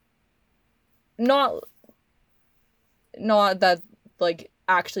 not not that like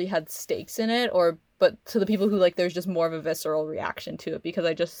actually had stakes in it, but to the people who like there's just more of a visceral reaction to it, because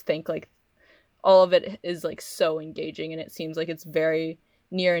I just think like all of it is like so engaging, and it seems like it's very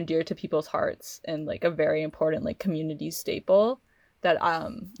near and dear to people's hearts and like a very important like community staple that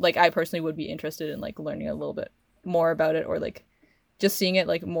like I personally would be interested in like learning a little bit more about it, or like just seeing it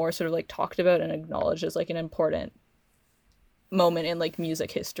like more sort of like talked about and acknowledged as like an important moment in like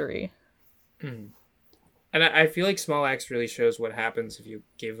music history. And I feel like Small Axe really shows what happens if you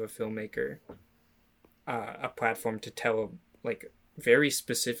give a filmmaker a platform to tell like very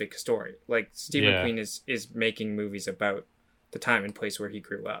specific story. Like Steve McQueen is making movies about the time and place where he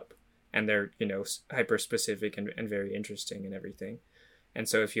grew up, and they're, you know, hyper specific and very interesting and everything. And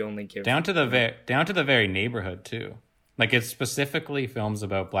so if you only give down to the very neighborhood too, like it's specifically films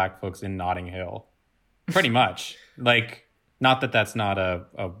about Black folks in Notting Hill, pretty much. Like, not that that's not a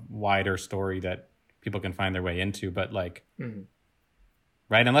wider story that people can find their way into, but like,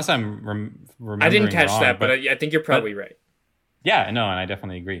 right? Unless I'm remembering I didn't catch wrong, that, but I think you're probably right. Yeah, no, and I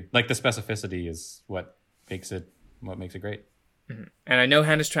definitely agree. Like the specificity is what makes it great. And I know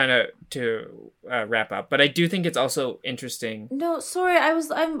Hannah's trying to wrap up, but I do think it's also interesting. No, sorry,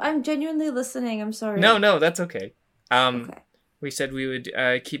 I'm genuinely listening. I'm sorry. No, that's okay. Okay. We said we would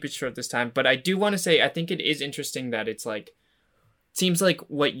keep it short this time, but I do want to say I think it is interesting that it's like, it seems like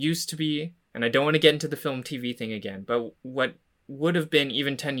what used to be, and I don't want to get into the film TV thing again, but what would have been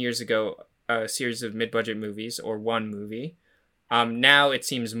even 10 years ago a series of mid-budget movies or one movie, now it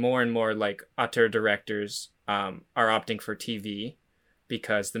seems more and more like auteur directors are opting for TV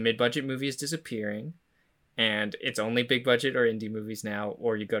because the mid-budget movie is disappearing and it's only big budget or indie movies now,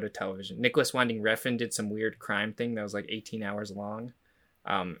 or you go to television. Nicholas Winding Refn did some weird crime thing that was like 18 hours long.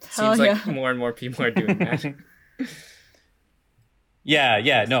 Seems like more and more people are doing that.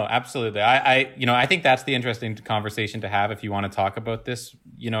 Yeah, no, absolutely. I think that's the interesting conversation to have if you want to talk about this,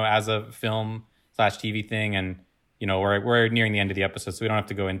 you know, as a film/TV thing. And, you know, we're nearing the end of the episode, so we don't have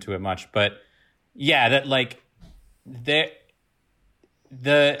to go into it much. But yeah, that like the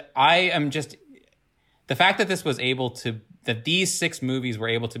fact that this was that these 6 movies were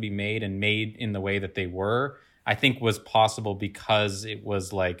able to be made in the way that they were, I think was possible because it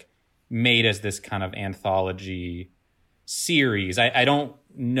was like made as this kind of anthology series. I don't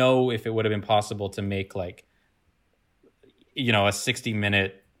know if it would have been possible to make like, you know, a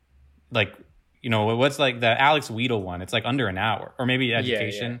 60-minute, like, you know, what's like the Alex Wheatle one, it's like under an hour, or maybe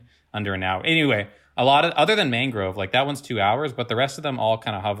Education under an hour. Anyway, a lot of, other than Mangrove, like that one's 2 hours, but the rest of them all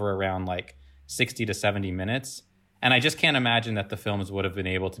kind of hover around like 60 to 70 minutes. And I just can't imagine that the films would have been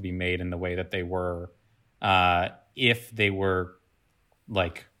able to be made in the way that they were if they were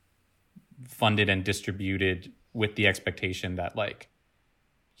like funded and distributed with the expectation that, like,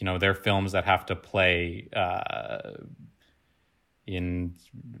 you know, they're films that have to play in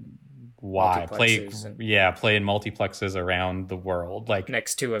play in multiplexes around the world, like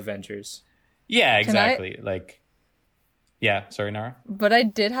next to Avengers. Yeah, exactly. Sorry, Nara. But I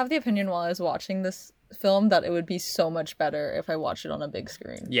did have the opinion while I was watching this film that it would be so much better if I watched it on a big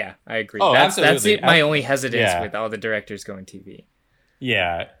screen. Yeah, I agree. Oh, that's my only hesitance with all the directors going TV.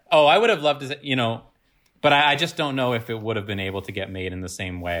 Yeah. Oh, I would have loved to, you know, but I just don't know if it would have been able to get made in the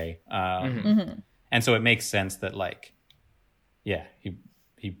same way. And so it makes sense that, like, yeah, he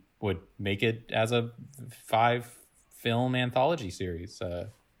would make it as a 5-film anthology series. I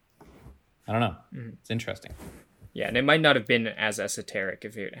don't know. It's interesting. Yeah, and it might not have been as esoteric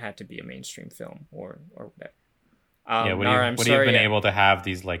if it had to be a mainstream film or whatever. Would you have been able to have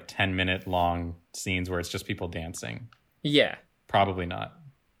these like 10-minute long scenes where it's just people dancing? Yeah. Probably not.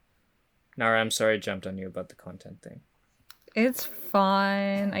 Nara, I'm sorry I jumped on you about the content thing. It's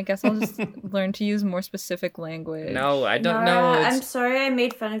fine. I guess I'll just learn to use more specific language. No, I don't Nara, know. I'm sorry I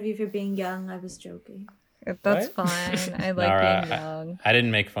made fun of you for being young. I was joking. That's fine. I like Nara, being young. I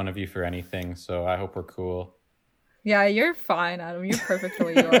didn't make fun of you for anything, so I hope we're cool. Yeah, you're fine, Adam. You're perfect the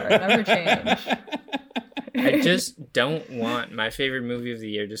way you are. Never change. I just don't want my favorite movie of the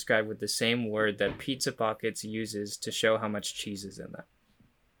year described with the same word that Pizza Pockets uses to show how much cheese is in them.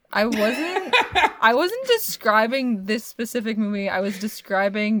 I wasn't describing this specific movie. I was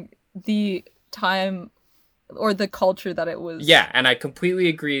describing the time or the culture that it was. Yeah, and I completely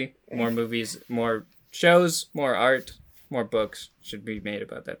agree. More movies, more shows, more art, more books should be made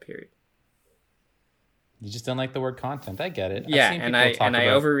about that period. You just don't like the word content. I get it. Yeah, and I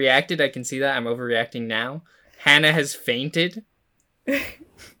overreacted. I can see that. I'm overreacting now. Hannah has fainted.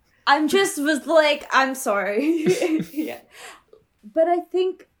 I'm sorry. Yeah. But I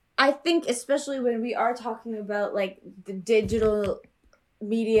think especially when we are talking about like the digital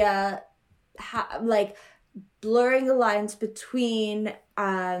media, like blurring the lines between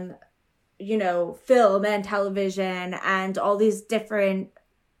film and television and all these different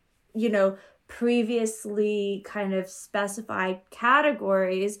previously kind of specified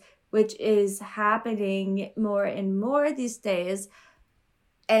categories, which is happening more and more these days.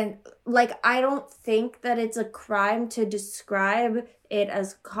 And like, I don't think that it's a crime to describe it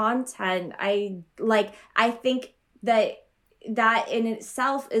as content. I think that in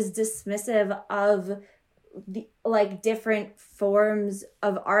itself is dismissive of the like different forms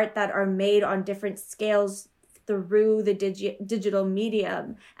of art that are made on different scales through the digital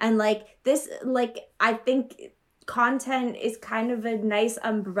medium. And like this, like, I think content is kind of a nice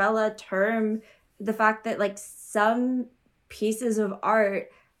umbrella term. The fact that like some pieces of art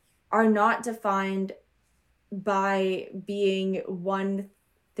are not defined by being one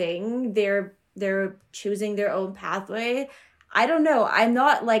thing. They're choosing their own pathway. I don't know. I'm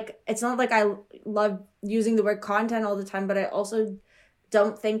not like, it's not like I love using the word content all the time, but I also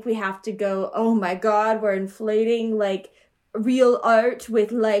don't think we have to go, oh my God, we're inflating like real art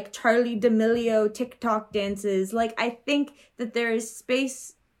with like Charli D'Amelio TikTok dances. Like, I think that there is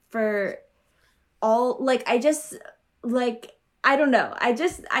space for all, like, I don't know. I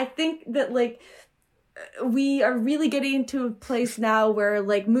think that like we are really getting into a place now where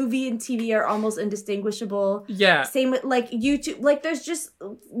like movie and TV are almost indistinguishable. Yeah. Same with like YouTube. Like, there's just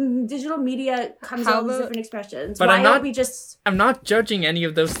digital media comes in all these different expressions. But I'm not judging any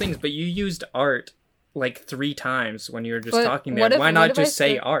of those things, but you used art like 3 times when you were just talking there. Why not just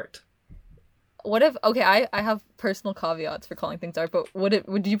say art? What if, okay, I have personal caveats for calling things art, but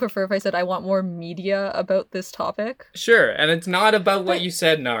would you prefer if I said I want more media about this topic? Sure, and it's not about what you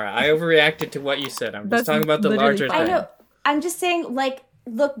said, Nara. I overreacted to what you said. I'm just talking about the larger thing. I know. I'm just saying, like,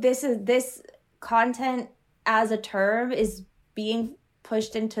 look, this content as a term is being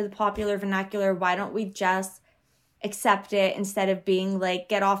pushed into the popular vernacular. Why don't we just accept it instead of being like,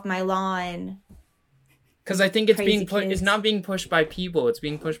 get off my lawn? Because I think it's not being pushed by people. It's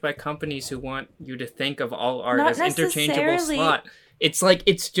being pushed by companies who want you to think of all art as interchangeable slot. It's like,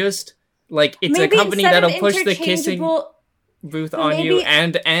 it's just like, it's maybe a company that'll push the Kissing Booth on you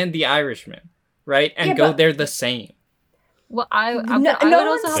and The Irishman, right? And they're the same. Well, no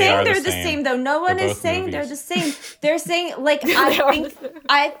one's saying they're the same though. No one is saying they're the same. They're saying like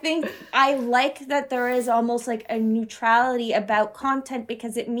I think I like that there is almost like a neutrality about content,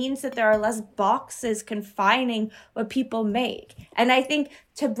 because it means that there are less boxes confining what people make. And I think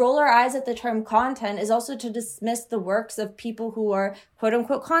to roll our eyes at the term content is also to dismiss the works of people who are quote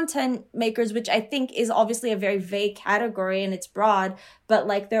unquote content makers, which I think is obviously a very vague category and it's broad, but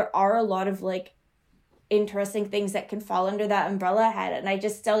like there are a lot of like interesting things that can fall under that umbrella head. And I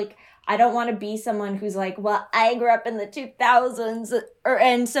just still like, I don't want to be someone who's like, well, I grew up in the 2000s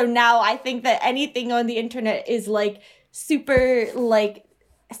and so now I think that anything on the internet is like super like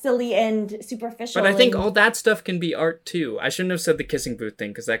silly and superficial. But I think all that stuff can be art too. I shouldn't have said the Kissing Booth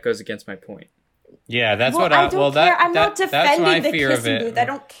thing because that goes against my point. Yeah, that's well, what I don't care. I'm not defending the Kissing Booth. I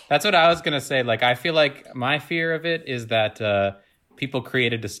don't care. That's what I was going to say. Like, I feel like my fear of it is that people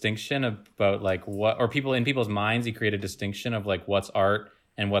create a distinction about like what, or people in people's minds, you create a distinction of like what's art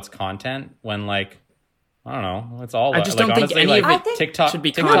and what's content when like, I don't know, it's all I just like, don't honestly, think any like, of it TikTok, should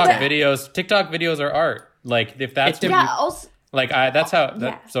be TikTok content. videos are art. Like if that's that's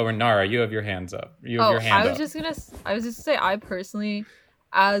how so Nara, you have your hands up. I was just gonna say, I personally,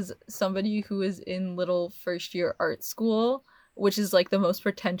 as somebody who is in little first year art school, which is like the most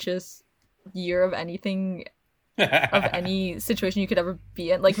pretentious year of anything of any situation you could ever be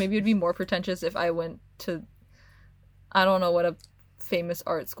in. Like maybe it'd be more pretentious if I went to, I don't know what a famous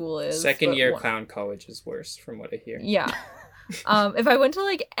art school is. Second year clown college is worse from what I hear. Yeah. If I went to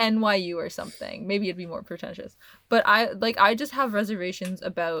like NYU or something, maybe it'd be more pretentious. But I just have reservations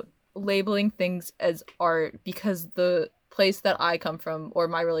about labeling things as art because the place that I come from or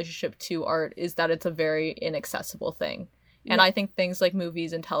my relationship to art is that it's a very inaccessible thing. Yeah. And I think things like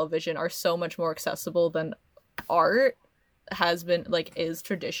movies and television are so much more accessible than art has been, like, is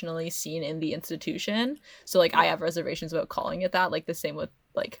traditionally seen in the institution. So like I have reservations about calling it that, like the same with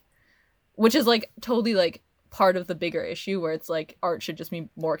like, which is like totally like part of the bigger issue where it's like art should just be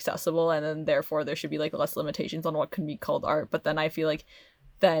more accessible and then therefore there should be like less limitations on what can be called art. But then I feel like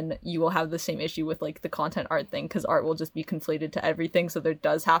then you will have the same issue with like the content art thing because art will just be conflated to everything, so there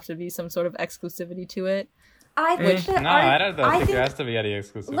does have to be some sort of exclusivity to it. I think that I don't think there has to be any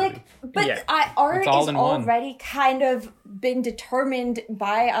exclusivity. Like, but art is already kind of been determined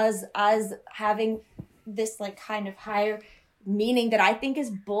by us as having this like kind of higher meaning that I think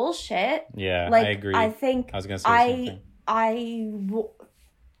is bullshit. Yeah, like, I agree. I think I was gonna say something. I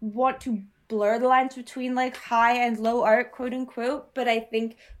want to blur the lines between like high and low art, quote unquote, but I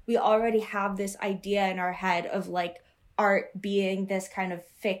think we already have this idea in our head of like art being this kind of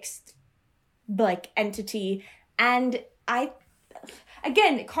fixed like entity. And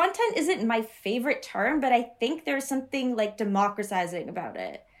again, content isn't my favorite term, but I think there's something like democratizing about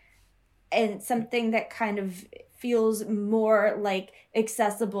it, and something that kind of feels more like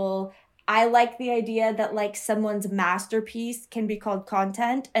accessible. I like the idea that like someone's masterpiece can be called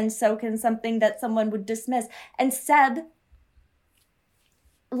content, and so can something that someone would dismiss. And Seb,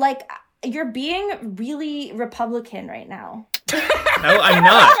 like, you're being really Republican right now. No, I'm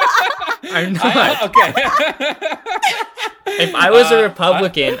not. I'm not. Okay. If I was a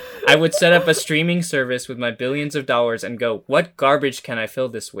Republican, I would set up a streaming service with my billions of dollars and go, what garbage can I fill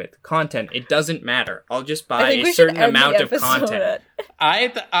this with? Content. It doesn't matter. I'll just buy a certain amount of content.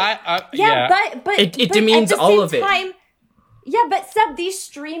 But it demeans all of it. Yeah, but Seb, these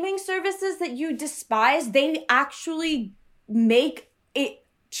streaming services that you despise, they actually make it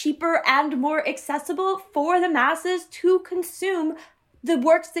cheaper and more accessible for the masses to consume the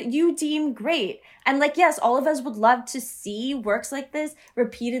works that you deem great. And like, yes, all of us would love to see works like this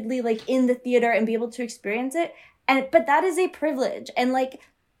repeatedly, like in the theater, and be able to experience it. But that is a privilege. And like,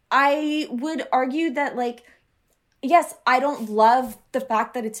 I would argue that like, yes, I don't love the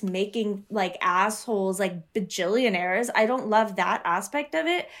fact that it's making like assholes like bajillionaires. I don't love that aspect of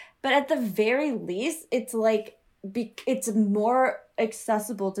it. But at the very least, it's like, it's more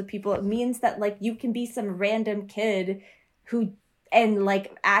accessible to people. It means that like you can be some random kid and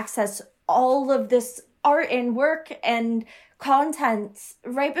like access all of this art and work and content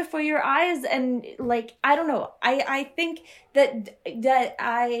right before your eyes. And like, I don't know. I think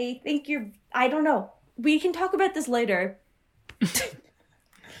I don't know. We can talk about this later.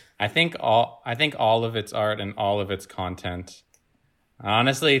 I think all of its art and all of its content. I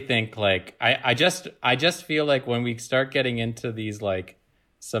honestly think like I just feel like when we start getting into these like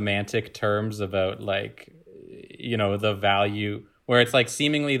semantic terms about like, you know, the value, where it's like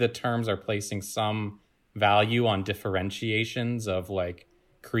seemingly the terms are placing some value on differentiations of like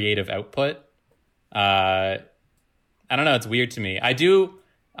creative output. I don't know. It's weird to me. I do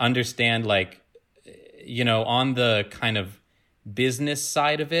understand like, you know, on the kind of business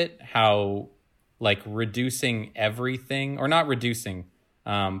side of it, how like reducing everything, or not reducing,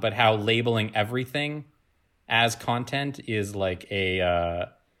 but how labeling everything as content is like a,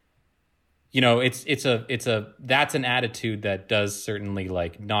 you know, it's that's an attitude that does certainly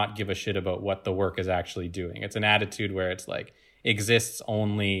like not give a shit about what the work is actually doing. It's an attitude where it's like exists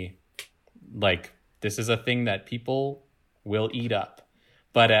only like this is a thing that people will eat up.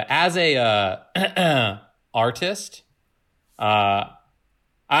 But as a artist, I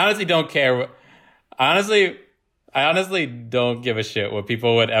honestly don't care. I honestly don't give a shit what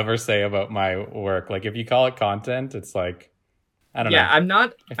people would ever say about my work. Like if you call it content, it's like, I don't know. Yeah, I'm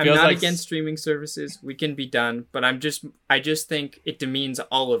not like against streaming services. We can be done, but I just think it demeans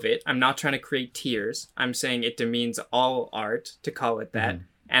all of it. I'm not trying to create tiers. I'm saying it demeans all art to call it that. Mm-hmm.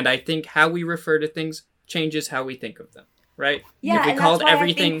 And I think how we refer to things changes how we think of them, right? Yeah, and that's why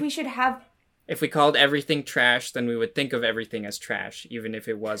I think we should have... If we called everything trash, then we would think of everything as trash, even if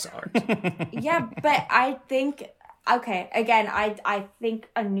it was art. Yeah, but I think... Okay, again, I think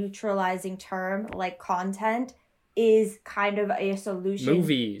a neutralizing term like content is kind of a solution.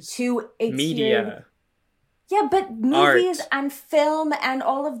 Movies, to media. Yeah, but movies art. And film and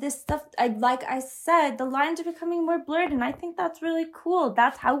all of this stuff, like I said, the lines are becoming more blurred, and I think that's really cool.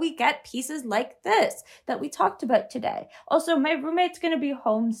 That's how we get pieces like this that we talked about today. Also, my roommate's going to be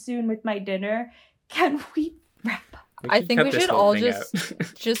home soon with my dinner. Can we wrap up? I think we should all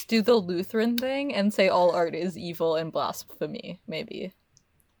just do the Lutheran thing and say all art is evil and blasphemy, maybe.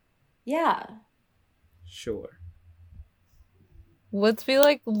 Yeah. Sure. Let's be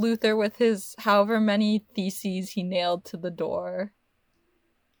like Luther with his however many theses he nailed to the door.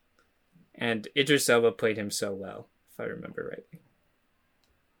 And Idris Elba played him so well, if I remember rightly.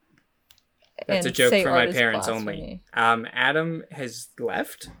 That's a joke for my parents only. Adam has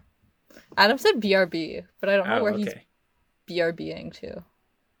left? Adam said BRB, but I don't know where he's BRBing to.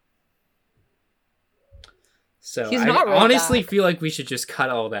 So I honestly feel like we should just cut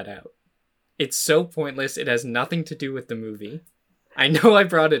all that out. It's so pointless. It has nothing to do with the movie. I know I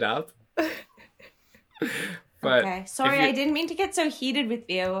brought it up. But okay. Sorry, I didn't mean to get so heated with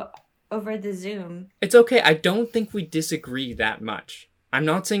you over the Zoom. It's okay. I don't think we disagree that much. I'm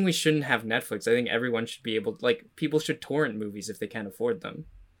not saying we shouldn't have Netflix. I think everyone should be able to, like, people should torrent movies if they can't afford them.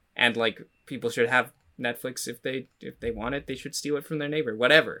 And, like, people should have Netflix if they want it. They should steal it from their neighbor.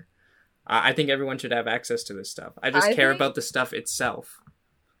 Whatever. I think everyone should have access to this stuff. I just care about the stuff itself.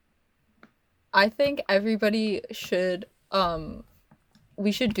 I think everybody should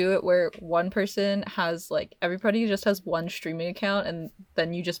we should do it where one person has like everybody just has one streaming account and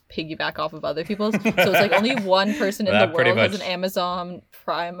then you just piggyback off of other people's. So it's like only one person in the world has an Amazon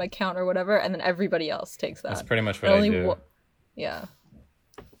Prime account or whatever, and then everybody else takes that. That's pretty much what I do. Yeah.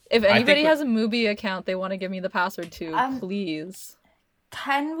 If anybody has a Mubi account they want to give me the password to, please.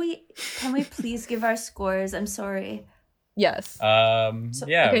 Can we please give our scores? I'm sorry. Yes. Yeah.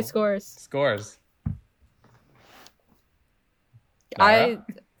 Okay, scores.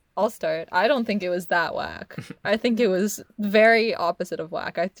 I'll start. I don't think it was that whack. I think it was very opposite of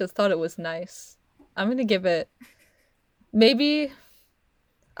whack. I just thought it was nice. I'm gonna give it maybe,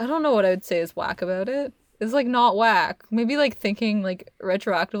 I don't know what I would say is whack about it. It's like not whack. Maybe like thinking like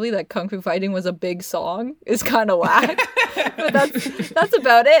retroactively that Kung Fu Fighting was a big song is kind of whack. But that's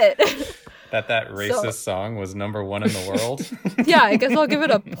about it. That racist song was number 1 in the world. Yeah, I guess I'll give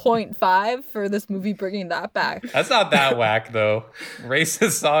it a 0.5 for this movie bringing that back. That's not that whack though.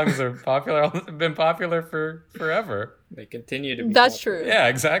 Racist songs are popular. Have been popular for forever. They continue to be. That's popular. true. Yeah,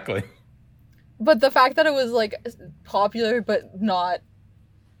 exactly. But the fact that it was like popular but not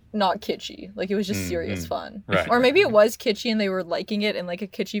kitschy, like it was just serious fun, right? Or maybe it was kitschy and they were liking it in like a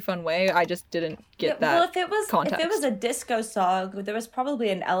kitschy fun way. I just didn't get that. Well, if it was a disco song, there was probably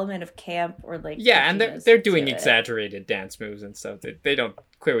an element of camp or like and they're doing exaggerated dance moves and stuff. They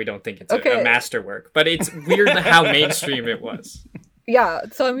clearly don't think it's a masterwork, but it's weird how mainstream it was. Yeah,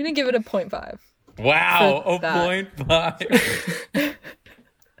 so I'm gonna give it a 0.5. Wow, 0.5.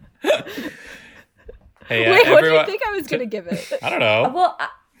 Hey, wait, what do you think I was gonna give it? I don't know. Well,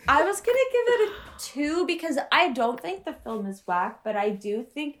 I was gonna give it a 2 because I don't think the film is whack, but I do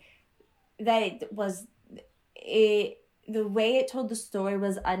think that it was the way it told the story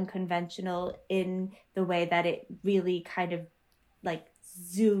was unconventional in the way that it really kind of like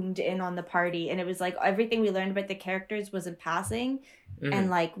zoomed in on the party, and it was like everything we learned about the characters was in passing, and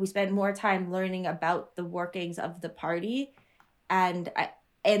like we spent more time learning about the workings of the party, and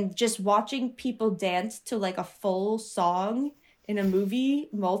just watching people dance to like a full song in a movie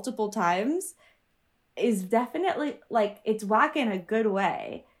multiple times is definitely like it's whack in a good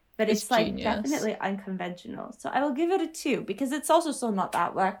way, but it's like genius. Definitely unconventional. So I will give it a 2 because it's also still not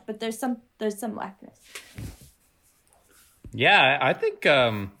that whack, but there's some whackness. Yeah, I think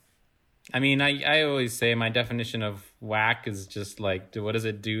I mean I always say my definition of whack is just like what does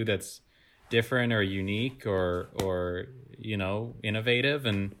it do that's different or unique or you know, innovative.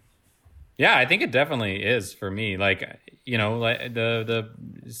 And yeah, I think it definitely is for me. Like, you know, like the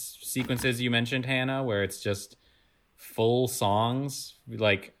sequences you mentioned, Hannah, where it's just full songs.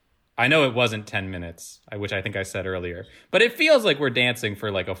 Like, I know it wasn't 10 minutes, which I think I said earlier, but it feels like we're dancing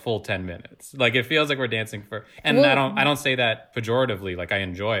for like a full 10 minutes. Like it feels like we're dancing for, and well, I don't say that pejoratively. Like I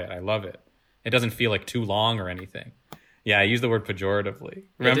enjoy it. I love it. It doesn't feel like too long or anything. Yeah, I use the word pejoratively.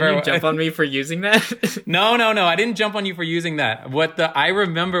 Remember, didn't you jump on me for using that? No. I didn't jump on you for using that. I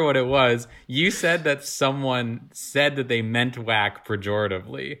remember what it was. You said that someone said that they meant whack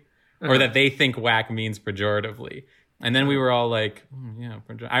pejoratively, or that they think whack means pejoratively. And then we were all like, yeah,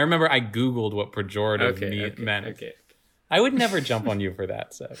 I remember I Googled what pejorative meant. Okay. I would never jump on you for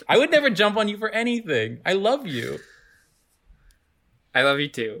that, Seth. I would never jump on you for anything. I love you. I love you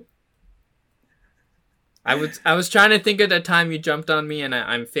too. I was trying to think of the time you jumped on me, and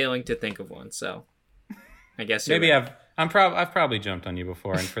I'm failing to think of one. So, I guess maybe right. I've probably jumped on you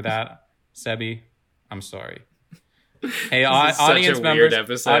before, and for that, Sebi, I'm sorry. Hey, audience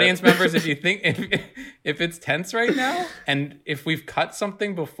members, if you think if it's tense right now, and if we've cut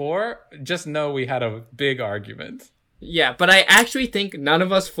something before, just know we had a big argument. Yeah, but I actually think none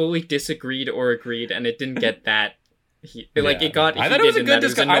of us fully disagreed or agreed, and it didn't get that. It got. I thought it was a good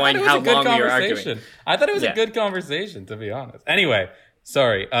discussion. I thought it was a good conversation. I thought it was a good conversation, to be honest. Anyway,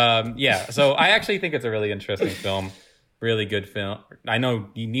 sorry. So I actually think it's a really interesting film, really good film. I know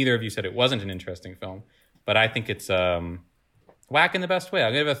neither of you said it wasn't an interesting film, but I think it's whack in the best way.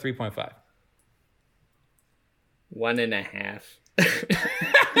 I'll give it a 3.5.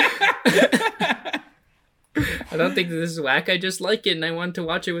 1.5. I don't think this is whack. I just like it, and I want to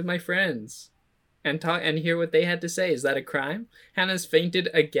watch it with my friends. And talk and hear what they had to say. Is that a crime? Hannah's fainted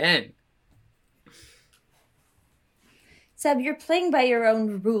again. Seb, you're playing by your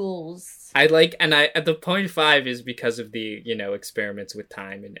own rules. The 0.5 is because of the, experiments with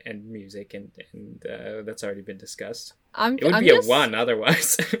time and music and that's already been discussed. It would be a 1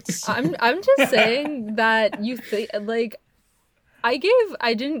 otherwise. I'm just saying that you think like I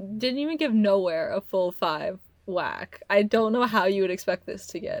didn't even give Nowhere a full 5. whack. I don't know how you would expect this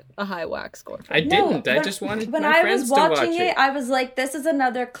to get a high whack score. I didn't. I just wanted when my I friends was to watch watching it. I was like, "This is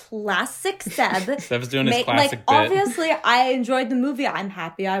another classic Seb." Seb's doing his classic bit. Obviously, I enjoyed the movie. I'm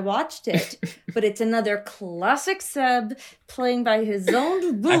happy I watched it, but it's another classic Seb playing by his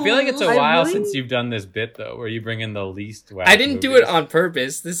own rules. I feel like it's a while since you've done this bit though, where you bring in the least whack. I didn't do it movies. on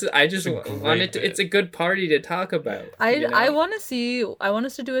purpose. I just It's a great wanted to. bit. It's a good party to talk about. I want to see. I want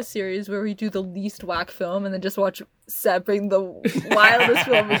us to do a series where we do the least whack film and then just watch Seb bring the wildest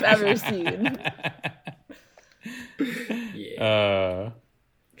film we've ever seen. Yeah.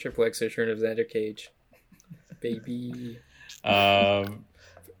 Triple X Return of Xander Cage, baby.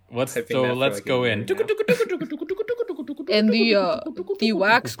 Let's Typing that for let's like a go in. year now. And the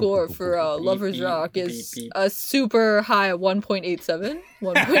whack score for Lovers beep, Rock beep, is beep. a super high 1.87.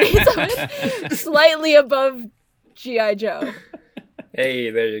 1.87, slightly above GI Joe. Hey,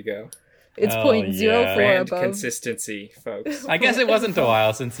 there you go. It's Hell 0.04 yeah. Brand above. consistency, folks. I guess it wasn't a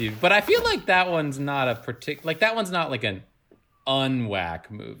while since you, but I feel like that one's not a that one's not like an unwhack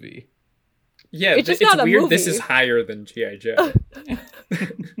movie. Yeah, It's just it's not a weird. This movie. is higher than G.I. Joe.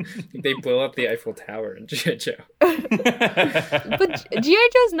 They blow up the Eiffel Tower in G.I. Joe. But GI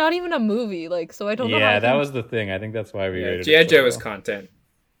Joe's not even a movie, like, so I don't know. Yeah, how that was the thing. I think that's why we rated G.I. it so Joe is low. content.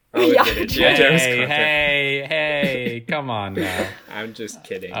 I'll Yeah. admit it. G.I. Joe is content. Hey, come on now. I'm just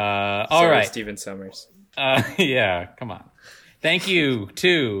kidding. All Sorry, right. Stephen Summers. Yeah, come on. Thank you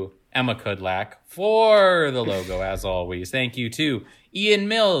to Emma Kudlak for the logo, as always. Thank you to Ian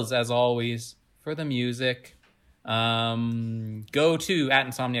Mills, as always, for the music. Go to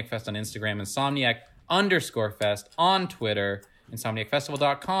 @InsomniacFest on Instagram, Insomniac_Fest on Twitter,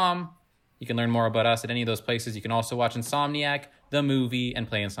 InsomniacFestival.com. You can learn more about us at any of those places. You can also watch Insomniac, the movie, and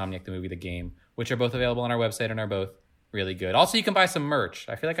play Insomniac, the movie, the game, which are both available on our website and are both really good. Also, you can buy some merch.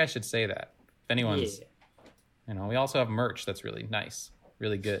 I feel like I should say that. If anyone's, we also have merch that's really nice,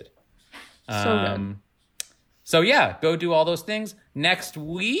 really good. good. So yeah, go do all those things. Next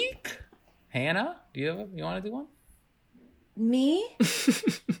week, Hannah, you want to do one? Me?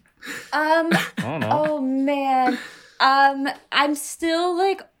 I don't know. Oh man. I'm still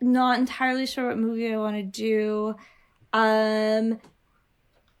like not entirely sure what movie I want to do. I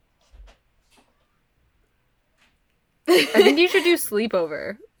think you should do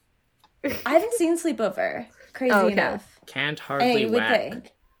Sleepover. I haven't seen Sleepover. Crazy Oh, okay. enough. Can't Hey, hardly you would whack.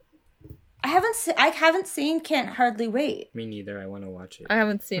 think. I haven't seen Can't Hardly Wait. Me neither. I want to watch it. I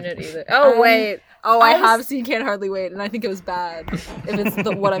haven't seen it either. Oh, wait. Oh, I I was- have seen Can't Hardly Wait, and I think it was bad. If it's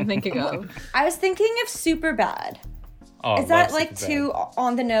what I'm thinking of. I was thinking of Superbad. Oh, Is that love like Superbad. too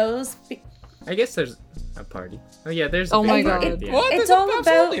on the nose? I guess there's a party. Oh yeah, there's. A Oh big my party God. at the end. What? It's There's all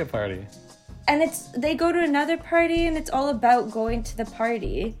absolutely about- a party. And they go to another party, and it's all about going to the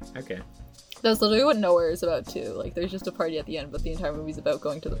party. Okay. That's literally what Nowhere is about, too. Like, there's just a party at the end, but the entire movie's about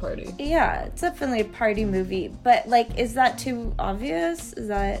going to the party. Yeah, it's definitely a party movie. But like, is that too obvious? Is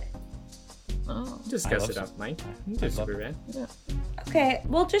that Oh. Discuss love it off, Mike. I Do love super bad. okay?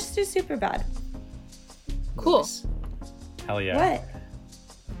 We'll just do Superbad. Cool. Hell yeah. What?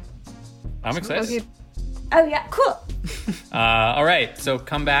 I'm excited. Okay. Oh yeah, cool. All right, so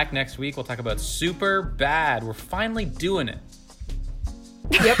come back next week. We'll talk about Super Bad. We're finally doing it.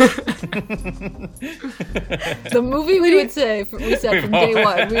 Yep. The movie we said from day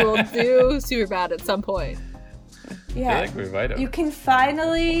one. We will do Superbad at some point. Yeah. I feel like we might have. You can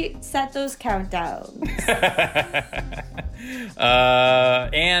finally set those countdowns.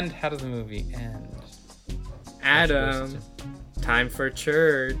 And how does the movie end? Adam, time for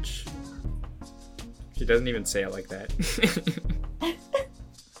church. She doesn't even say it like that.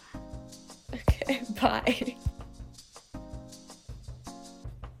 Okay, bye.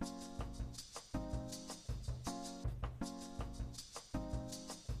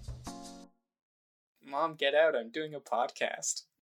 Mom, get out. I'm doing a podcast.